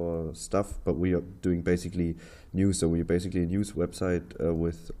to our stuff, but we are doing basically news. So we're basically a news website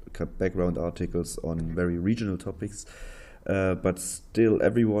with background articles on very regional topics. But still,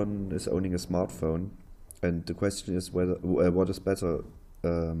 everyone is owning a smartphone, and the question is whether what is better,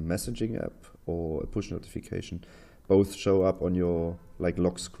 a messaging app or a push notification? Both show up on your like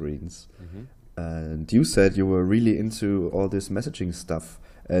lock screens. And you said you were really into all this messaging stuff,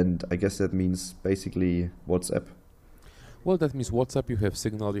 and I guess that means basically WhatsApp. Well, that means WhatsApp, you have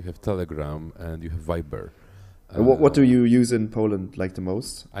Signal, you have Telegram, and you have Viber. What do you use in Poland like the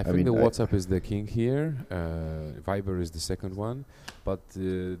most? I think the WhatsApp is the king here. Viber is the second one. But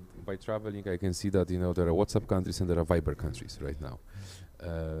by traveling, I can see that there are WhatsApp countries and there are Viber countries right now.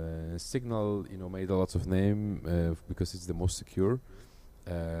 Signal, made a lot of name because it's the most secure,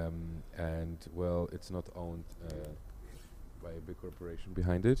 and well, it's not owned by a big corporation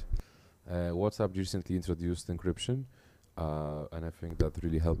behind it. WhatsApp recently introduced encryption. And I think that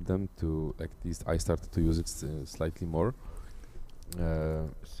really helped them to, like, at least I started to use it slightly more.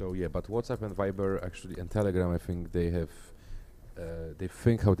 So yeah, but WhatsApp and Viber actually, and Telegram, I think they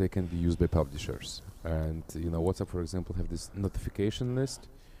think how they can be used by publishers. And WhatsApp, for example, have this notification list,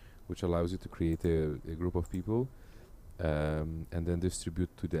 which allows you to create a group of people and then distribute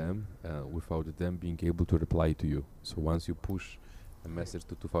to them without them being able to reply to you. So once you push a message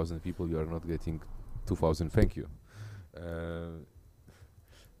to 2,000 people, you are not getting 2,000 thank you.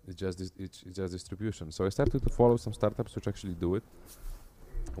 It's just distribution. So I started to follow some startups which actually do it.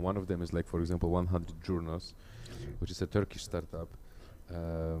 One of them is, like, for example, 100 Journos, which is a Turkish startup,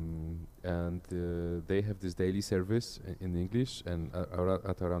 and they have this daily service in English, and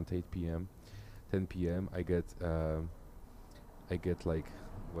at around 10 p.m. I get like,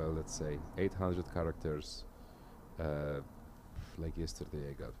 well, let's say 800 characters. Like yesterday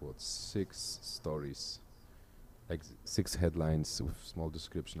I got 6 stories, like 6 headlines with small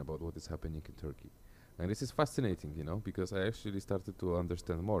description about what is happening in Turkey. And this is fascinating, because I actually started to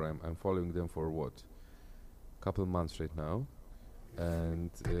understand more. I'm following them for couple months right now,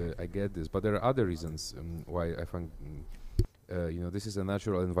 and I get this. But there are other reasons why I find, this is a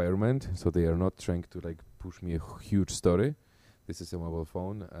natural environment, so they are not trying to like push me a huge story. This is a mobile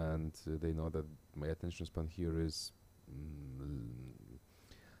phone, and they know that my attention span here is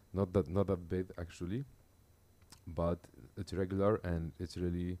not that big actually. But it's regular, and it's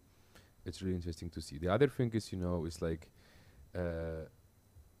really interesting to see. The other thing is, is like,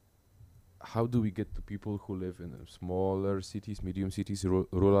 how do we get to people who live in smaller cities, medium cities,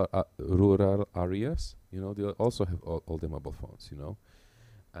 rural areas? They also have all the mobile phones,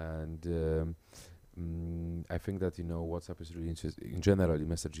 and I think that WhatsApp is really interesting. Generally,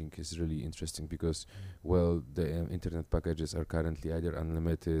 messaging is really interesting because, well, the internet packages are currently either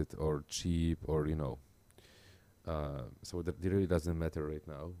unlimited or cheap, or so that really doesn't matter right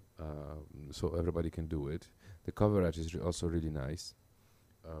now. So everybody can do it. The coverage is also really nice.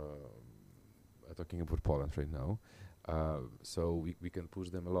 Talking about Poland right now. So we can push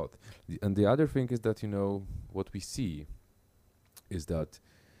them a lot. And the other thing is that, what we see is that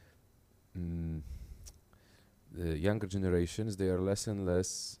the younger generations, they are less and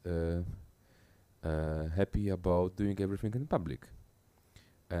less happy about doing everything in public.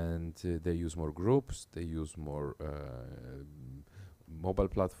 And they use more groups, they use more mobile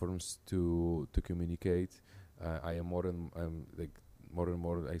platforms to communicate. I am more and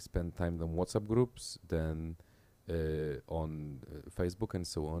more. I spend time on WhatsApp groups than on Facebook and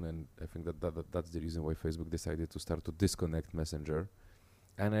so on. And I think that's the reason why Facebook decided to start to disconnect Messenger.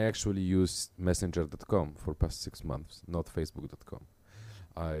 And I actually use Messenger.com for past 6 months, not Facebook.com.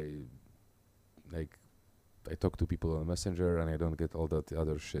 I talk to people on Messenger and I don't get all that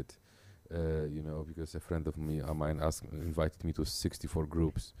other shit, because a friend of mine invited me to 64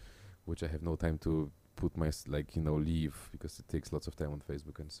 groups, which I have no time to put leave, because it takes lots of time on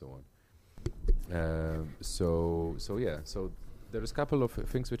Facebook and so on. So there's a couple of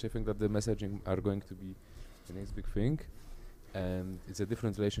things which I think that the messaging are going to be the next big thing, and it's a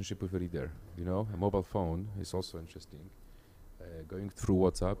different relationship with a reader. A mobile phone is also interesting. Going through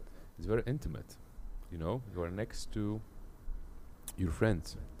WhatsApp is very intimate. You are next to your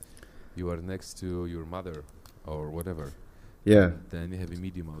friends, you are next to your mother or whatever. Yeah. And then you have a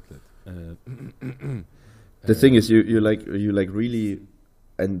medium outlet. The thing is, you really,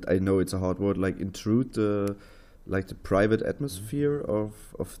 and I know it's a hard word, intrude the private atmosphere of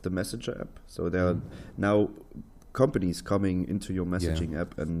the Messenger app. So there are now companies coming into your messaging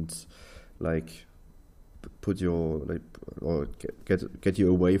app and put your or get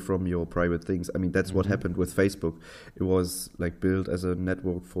you away from your private things. I mean, that's what happened with Facebook. It was built as a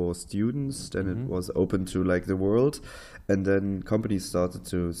network for students, then it was open to the world, and then companies started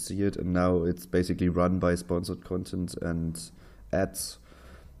to see it, and now it's basically run by sponsored content and ads.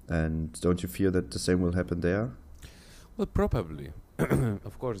 And don't you fear that the same will happen there? Well, probably.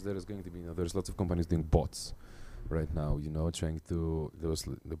 Of course, there is going to be. There's lots of companies doing bots right now. Trying to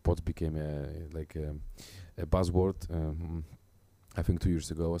the bots became a buzzword. I think 2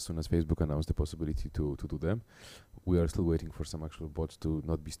 years ago, as soon as Facebook announced the possibility to do them, we are still waiting for some actual bots to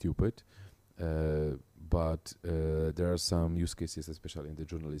not be stupid. But there are some use cases, especially in the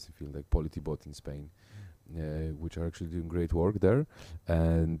journalism field, like PolityBot in Spain, which are actually doing great work there,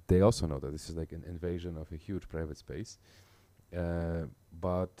 and they also know that this is an invasion of a huge private space.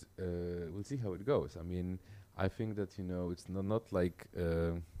 But we'll see how it goes. I mean, I think that it's not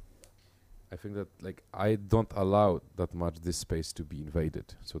I think that I don't allow that much this space to be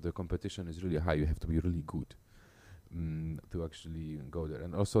invaded. So the competition is really high. You have to be really good to actually go there.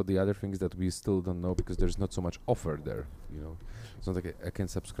 And also the other thing is that we still don't know, because there's not so much offer there. It's not like I can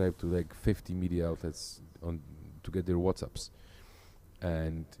subscribe to 50 media outlets to get their WhatsApps.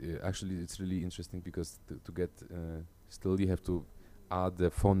 And actually, it's really interesting because to get still you have to add the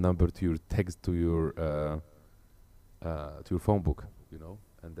phone number to your text to your phone book,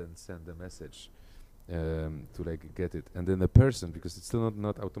 and then send the message to get it, and then the person, because it's still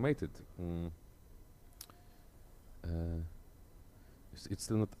not automated. It's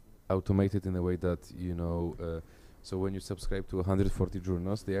still not automated in a way that so when you subscribe to 140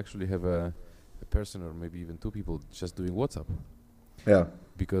 journals, they actually have a person or maybe even 2 people just doing WhatsApp. Yeah.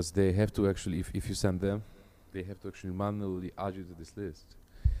 Because they have to actually, if you send them, they have to actually manually add you to this list.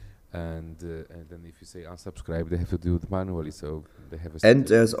 And then if you say unsubscribe, they have to do it manually. So they have and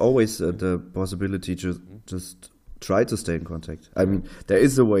there's always the possibility to just try to stay in contact. I mean, there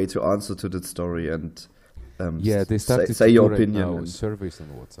is a way to answer to that story and they started say to your do opinion. Right now surveys on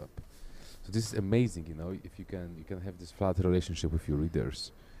WhatsApp. So this is amazing, if you can have this flat relationship with your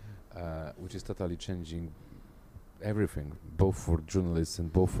readers, which is totally changing everything, both for journalists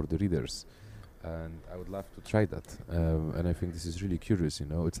and both for the readers. And I would love to try that. And I think this is really curious,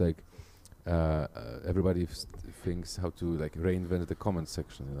 It's everybody thinks how to reinvent the comment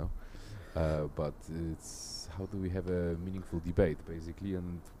section, but it's how do we have a meaningful debate, basically.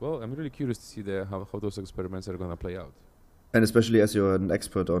 And well, I'm really curious to see how those experiments are going to play out. And especially as you're an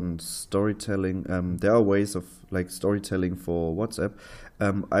expert on storytelling, there are ways of storytelling for WhatsApp.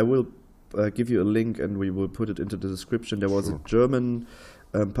 I will give you a link and we will put it into the description. There was a German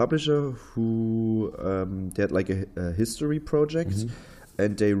publisher who they had a history project,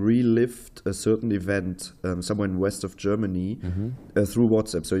 and they relived a certain event somewhere in west of Germany through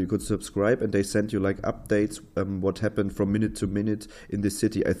WhatsApp. So you could subscribe and they sent you updates what happened from minute to minute in the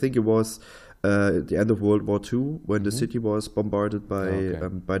city. I think it was at the end of World War II when the city was bombarded by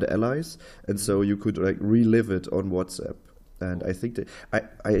the Allies, and so you could relive it on WhatsApp. And I think I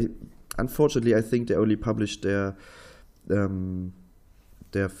unfortunately I think they only published their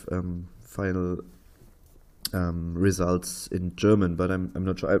final results in German, but I'm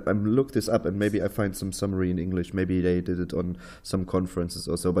not sure. I looked this up and maybe I find some summary in English. Maybe they did it on some conferences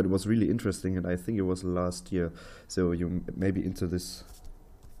or so, but it was really interesting, and I think it was last year. So you maybe into this.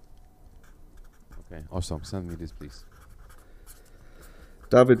 Okay, awesome. Send me this, please.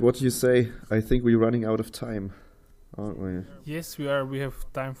 David, what do you say? I think we're running out of time, aren't we? Yes, we are. We have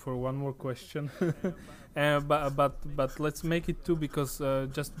time for one more question, but let's make it two, because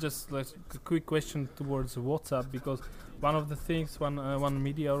just like a quick question towards WhatsApp, because one of the things, one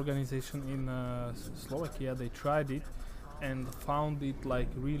media organization in Slovakia, they tried it and found it like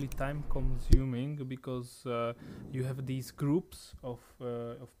really time consuming, because you have these groups of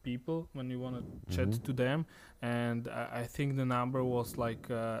people when you want to chat to them, and I think the number was like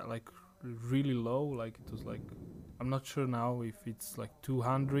really low, like it was like, I'm not sure now if it's like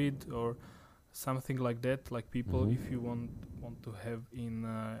 200 or something like that, like people if you want to have in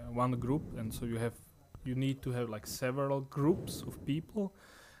one group, and so you need to have like several groups of people,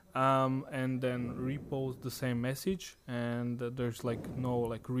 and then repost the same message, and there's like no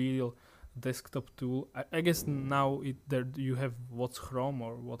like real desktop tool. I guess now there you have what's Chrome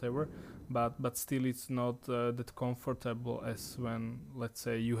or whatever, but still it's not that comfortable as when, let's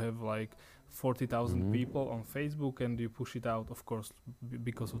say, you have like 40,000 people on Facebook and you push it out. Of course,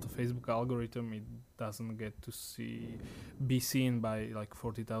 because of the Facebook algorithm, it doesn't get to be seen by like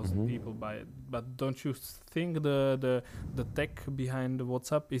 40,000 people. But don't you think the tech behind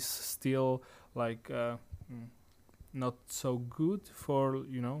WhatsApp is still like not so good for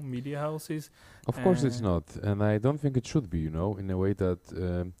media houses? Of course it's not, and I don't think it should be, in a way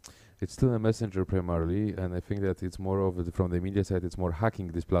that it's still a messenger primarily, and I think that it's more of from the media side, it's more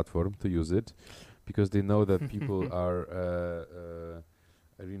hacking this platform to use it, because they know that people are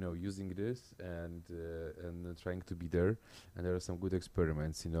using this and trying to be there, and there are some good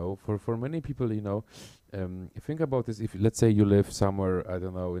experiments. For many people, think about this. If let's say you live somewhere, I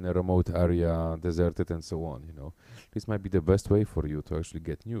don't know, in a remote area, deserted and so on, this might be the best way for you to actually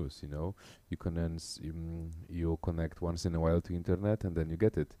get news. You can you connect once in a while to internet, and then you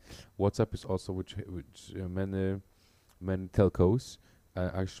get it. WhatsApp is also which many telcos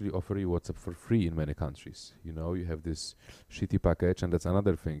actually offer you WhatsApp for free in many countries. You have this shitty package, and that's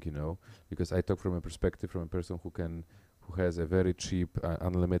another thing, because I talk from a perspective from a person who has a very cheap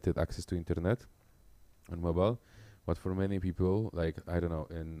unlimited access to internet on mobile. But for many people, like, I don't know,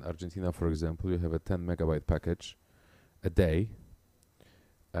 in Argentina, for example, you have a 10 megabyte package a day.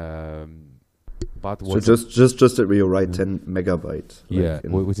 But so just that we write 10 megabyte. Like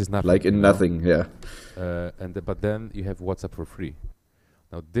which is nothing. Like in nothing, yeah. But then you have WhatsApp for free.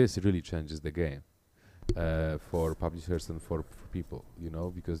 Now this really changes the game for publishers and for people,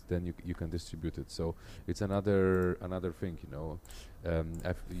 because then you can distribute it. So it's another thing,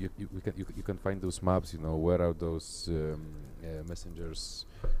 you can find those maps, where are those messengers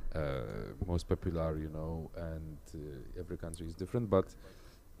most popular, and every country is different, but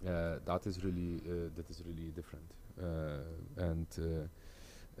that is really different, and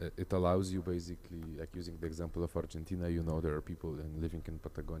it allows you basically, like using the example of Argentina, there are people living in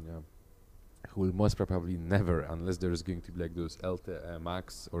Patagonia who will most probably never, unless there is going to be like those LTE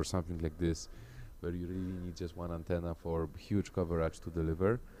Max or something like this, where you really need just one antenna for huge coverage to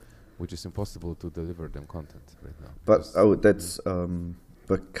deliver, which is impossible to deliver them content right now. But that's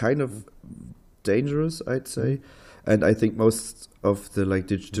but kind of dangerous, I'd say. And I think most of the like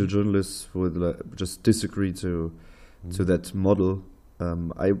digital journalists would just disagree to that model.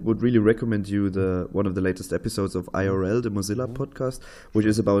 I would really recommend you one of the latest episodes of IRL, the Mozilla podcast, which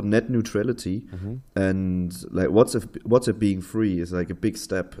is about net neutrality, and like WhatsApp being free is like a big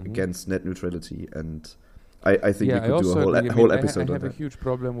step against net neutrality, and I think we could do a whole episode on that. I have a huge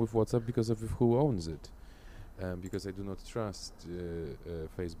problem with WhatsApp because of who owns it, because I do not trust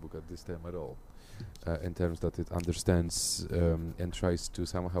Facebook at this time at all, in terms that it understands and tries to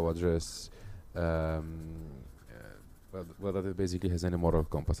somehow address well, that it basically has any moral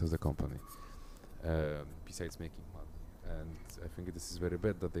compass as a company, besides making money. And I think this is very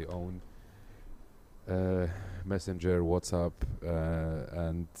bad that they own Messenger, WhatsApp,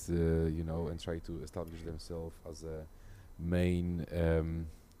 and and try to establish themselves as a main,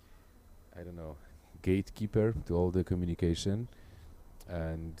 gatekeeper to all the communication.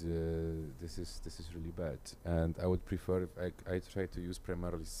 And this is really bad. And I would prefer if I try to use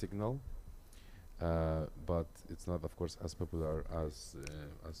primarily Signal. But it's not, of course, as popular as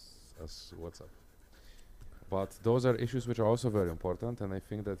WhatsApp. But those are issues which are also very important, and I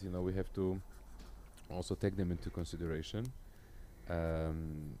think that we have to also take them into consideration.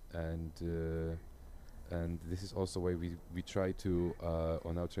 And this is also why we try to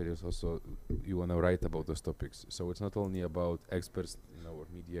on Outriders also you want to write about those topics. So it's not only about experts, or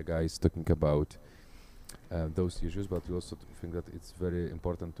media guys talking about those issues, but we also think that it's very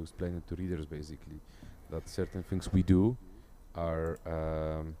important to explain it to readers, basically, that certain things we do are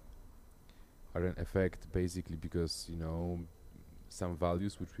are in effect basically because some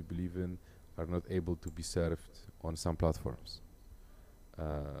values which we believe in are not able to be served on some platforms,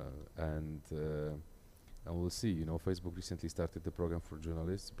 and we'll see. Facebook recently started the program for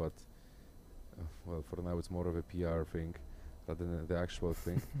journalists, but well, for now it's more of a PR thing rather than the actual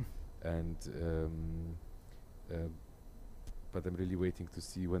thing, and but I'm really waiting to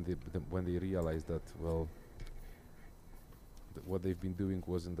see when they realize that what they've been doing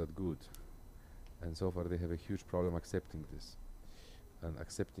wasn't that good, and so far they have a huge problem accepting this. And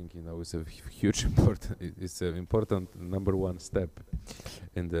accepting, is a huge it's an important number one step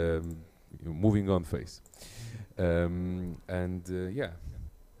in the moving on phase. Yeah,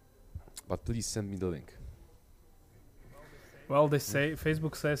 but please send me the link. Well, they say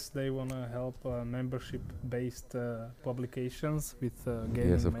Facebook says they want to help membership-based publications with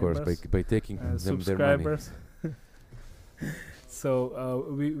gaming yes, of members, course, by taking them subscribers. their money. So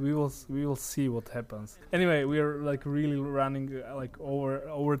we will see what happens. Anyway, we are like really running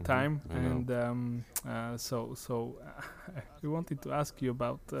over time, and so we wanted to ask you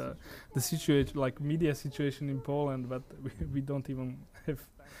about the situation, like media situation in Poland, but we don't even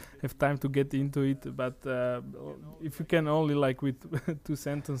have time to get into it. But if you can only with 2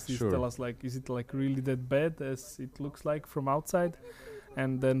 sentences tell us, is it really that bad as it looks like from outside?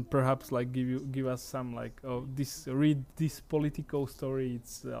 And then perhaps give us some read this Politico story.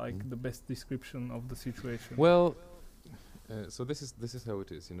 It's the best description of the situation. Well, so this is how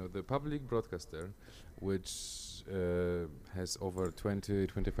it is. The public broadcaster, which has over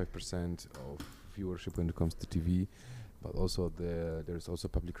 20-25% of viewership when it comes to TV, but also there's also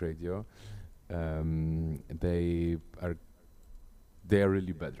public radio. They are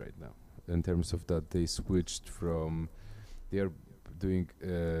really bad right now in terms of that they switched from they are doing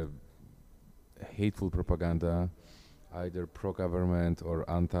hateful propaganda, either pro-government or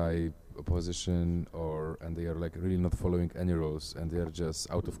anti-opposition, and they are really not following any rules, and they are just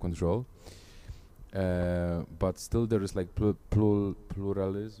out of control. But still, there is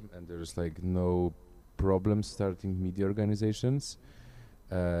pluralism, and there is no problem starting media organizations.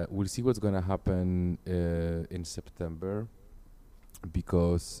 We'll see what's going to happen in September,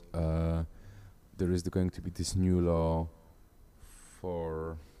 because there is going to be this new law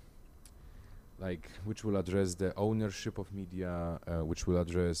for which will address the ownership of media, which will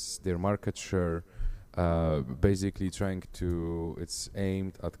address their market share, basically it's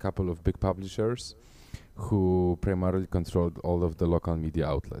aimed at a couple of big publishers who primarily controlled all of the local media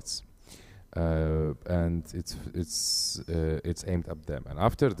outlets, and it's aimed at them. And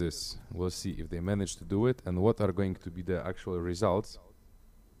after this, we'll see if they manage to do it and what are going to be the actual results.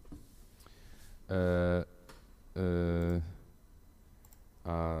 And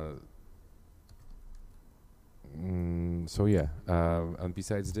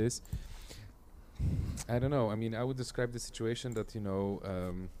besides this, I don't know. I mean, I would describe the situation that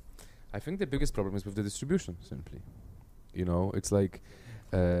I think the biggest problem is with the distribution. Simply, it's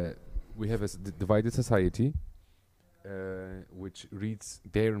we have a divided society, which reads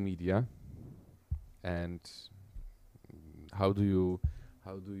their media, and how do you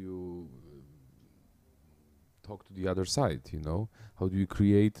talk to the other side? How do you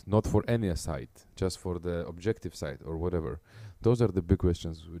create not for any side, just for the objective side or whatever? Those are the big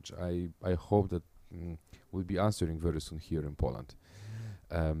questions which I hope that we'll be answering very soon here in Poland.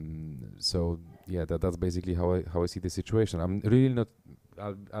 So yeah, that's basically how I see the situation. I'm really not.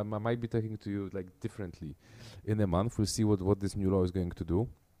 I might be talking to you differently in a month. We'll see what this new law is going to do,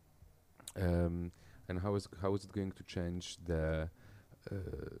 and how is it going to change the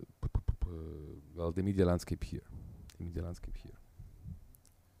the media landscape here.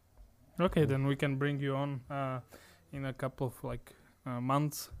 Okay, then we can bring you on in a couple of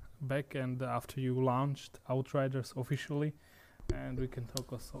months back, and after you launched Outriders officially, and we can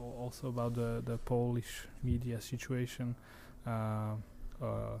talk also about the Polish media situation. How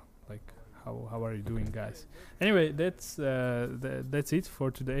are you doing, guys? Anyway, that's it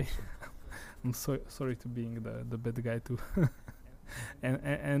for today. I'm sorry to being the bad guy to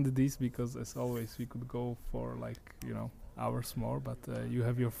and this, because as always we could go for hours more, but you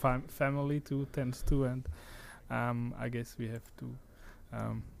have your family to tend to, and I guess we have to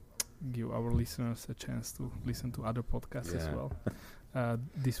give our listeners a chance to listen to other podcasts as well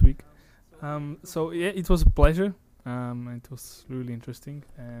this week. So yeah, it was a pleasure. It was really interesting,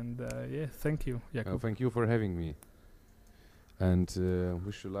 and thank you, Jakub. Thank you for having me, and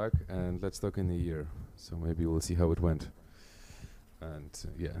wish you luck, and let's talk in a year, so maybe we'll see how it went. And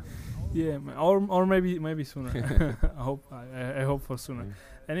or maybe sooner. I hope for sooner.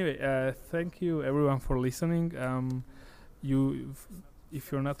 Anyway, thank you everyone for listening.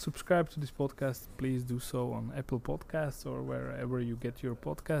 if you're not subscribed to this podcast, please do so on Apple Podcasts or wherever you get your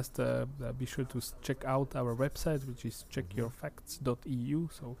podcast. Be sure to check out our website, which is checkyourfacts.eu.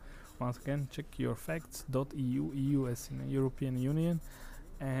 So once again, checkyourfacts.eu, EU as in the European Union.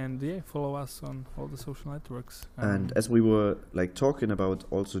 And follow us on all the social networks. And as we were talking about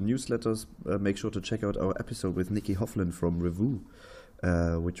also newsletters, make sure to check out our episode with Nikki Hoffland from Revue,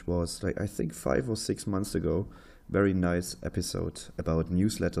 which was I think 5 or 6 months ago. Very nice episode about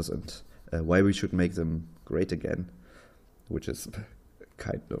newsletters and why we should make them great again, which is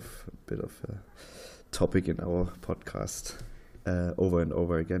kind of a bit of a topic in our podcast over and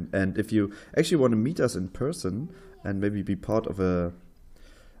over again. And if you actually want to meet us in person and maybe be part of a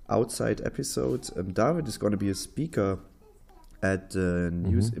outside episode, David is going to be a speaker at the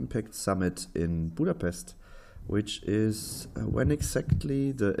News Impact Summit in Budapest, which is when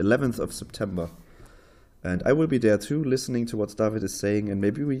exactly? The 11th of September. And I will be there too, listening to what David is saying, and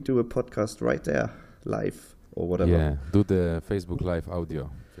maybe we do a podcast right there, live or whatever. Yeah, do the Facebook Live audio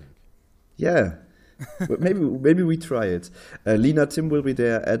thing. Yeah, but maybe we try it. Lena, Tim will be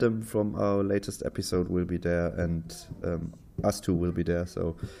there, Adam from our latest episode will be there, and us two will be there,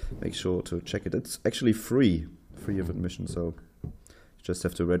 so make sure to check it. It's actually free of admission, so you just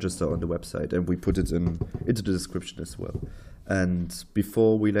have to register on the website, and we put it into the description as well. And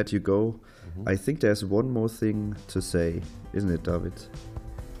before we let you go, I think there's one more thing to say, isn't it, David?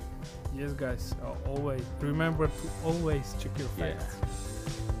 Yes, guys, always remember to always check your facts.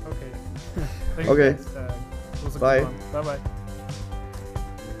 Okay. Thank you, guys. It was a Bye. good one. Bye-bye.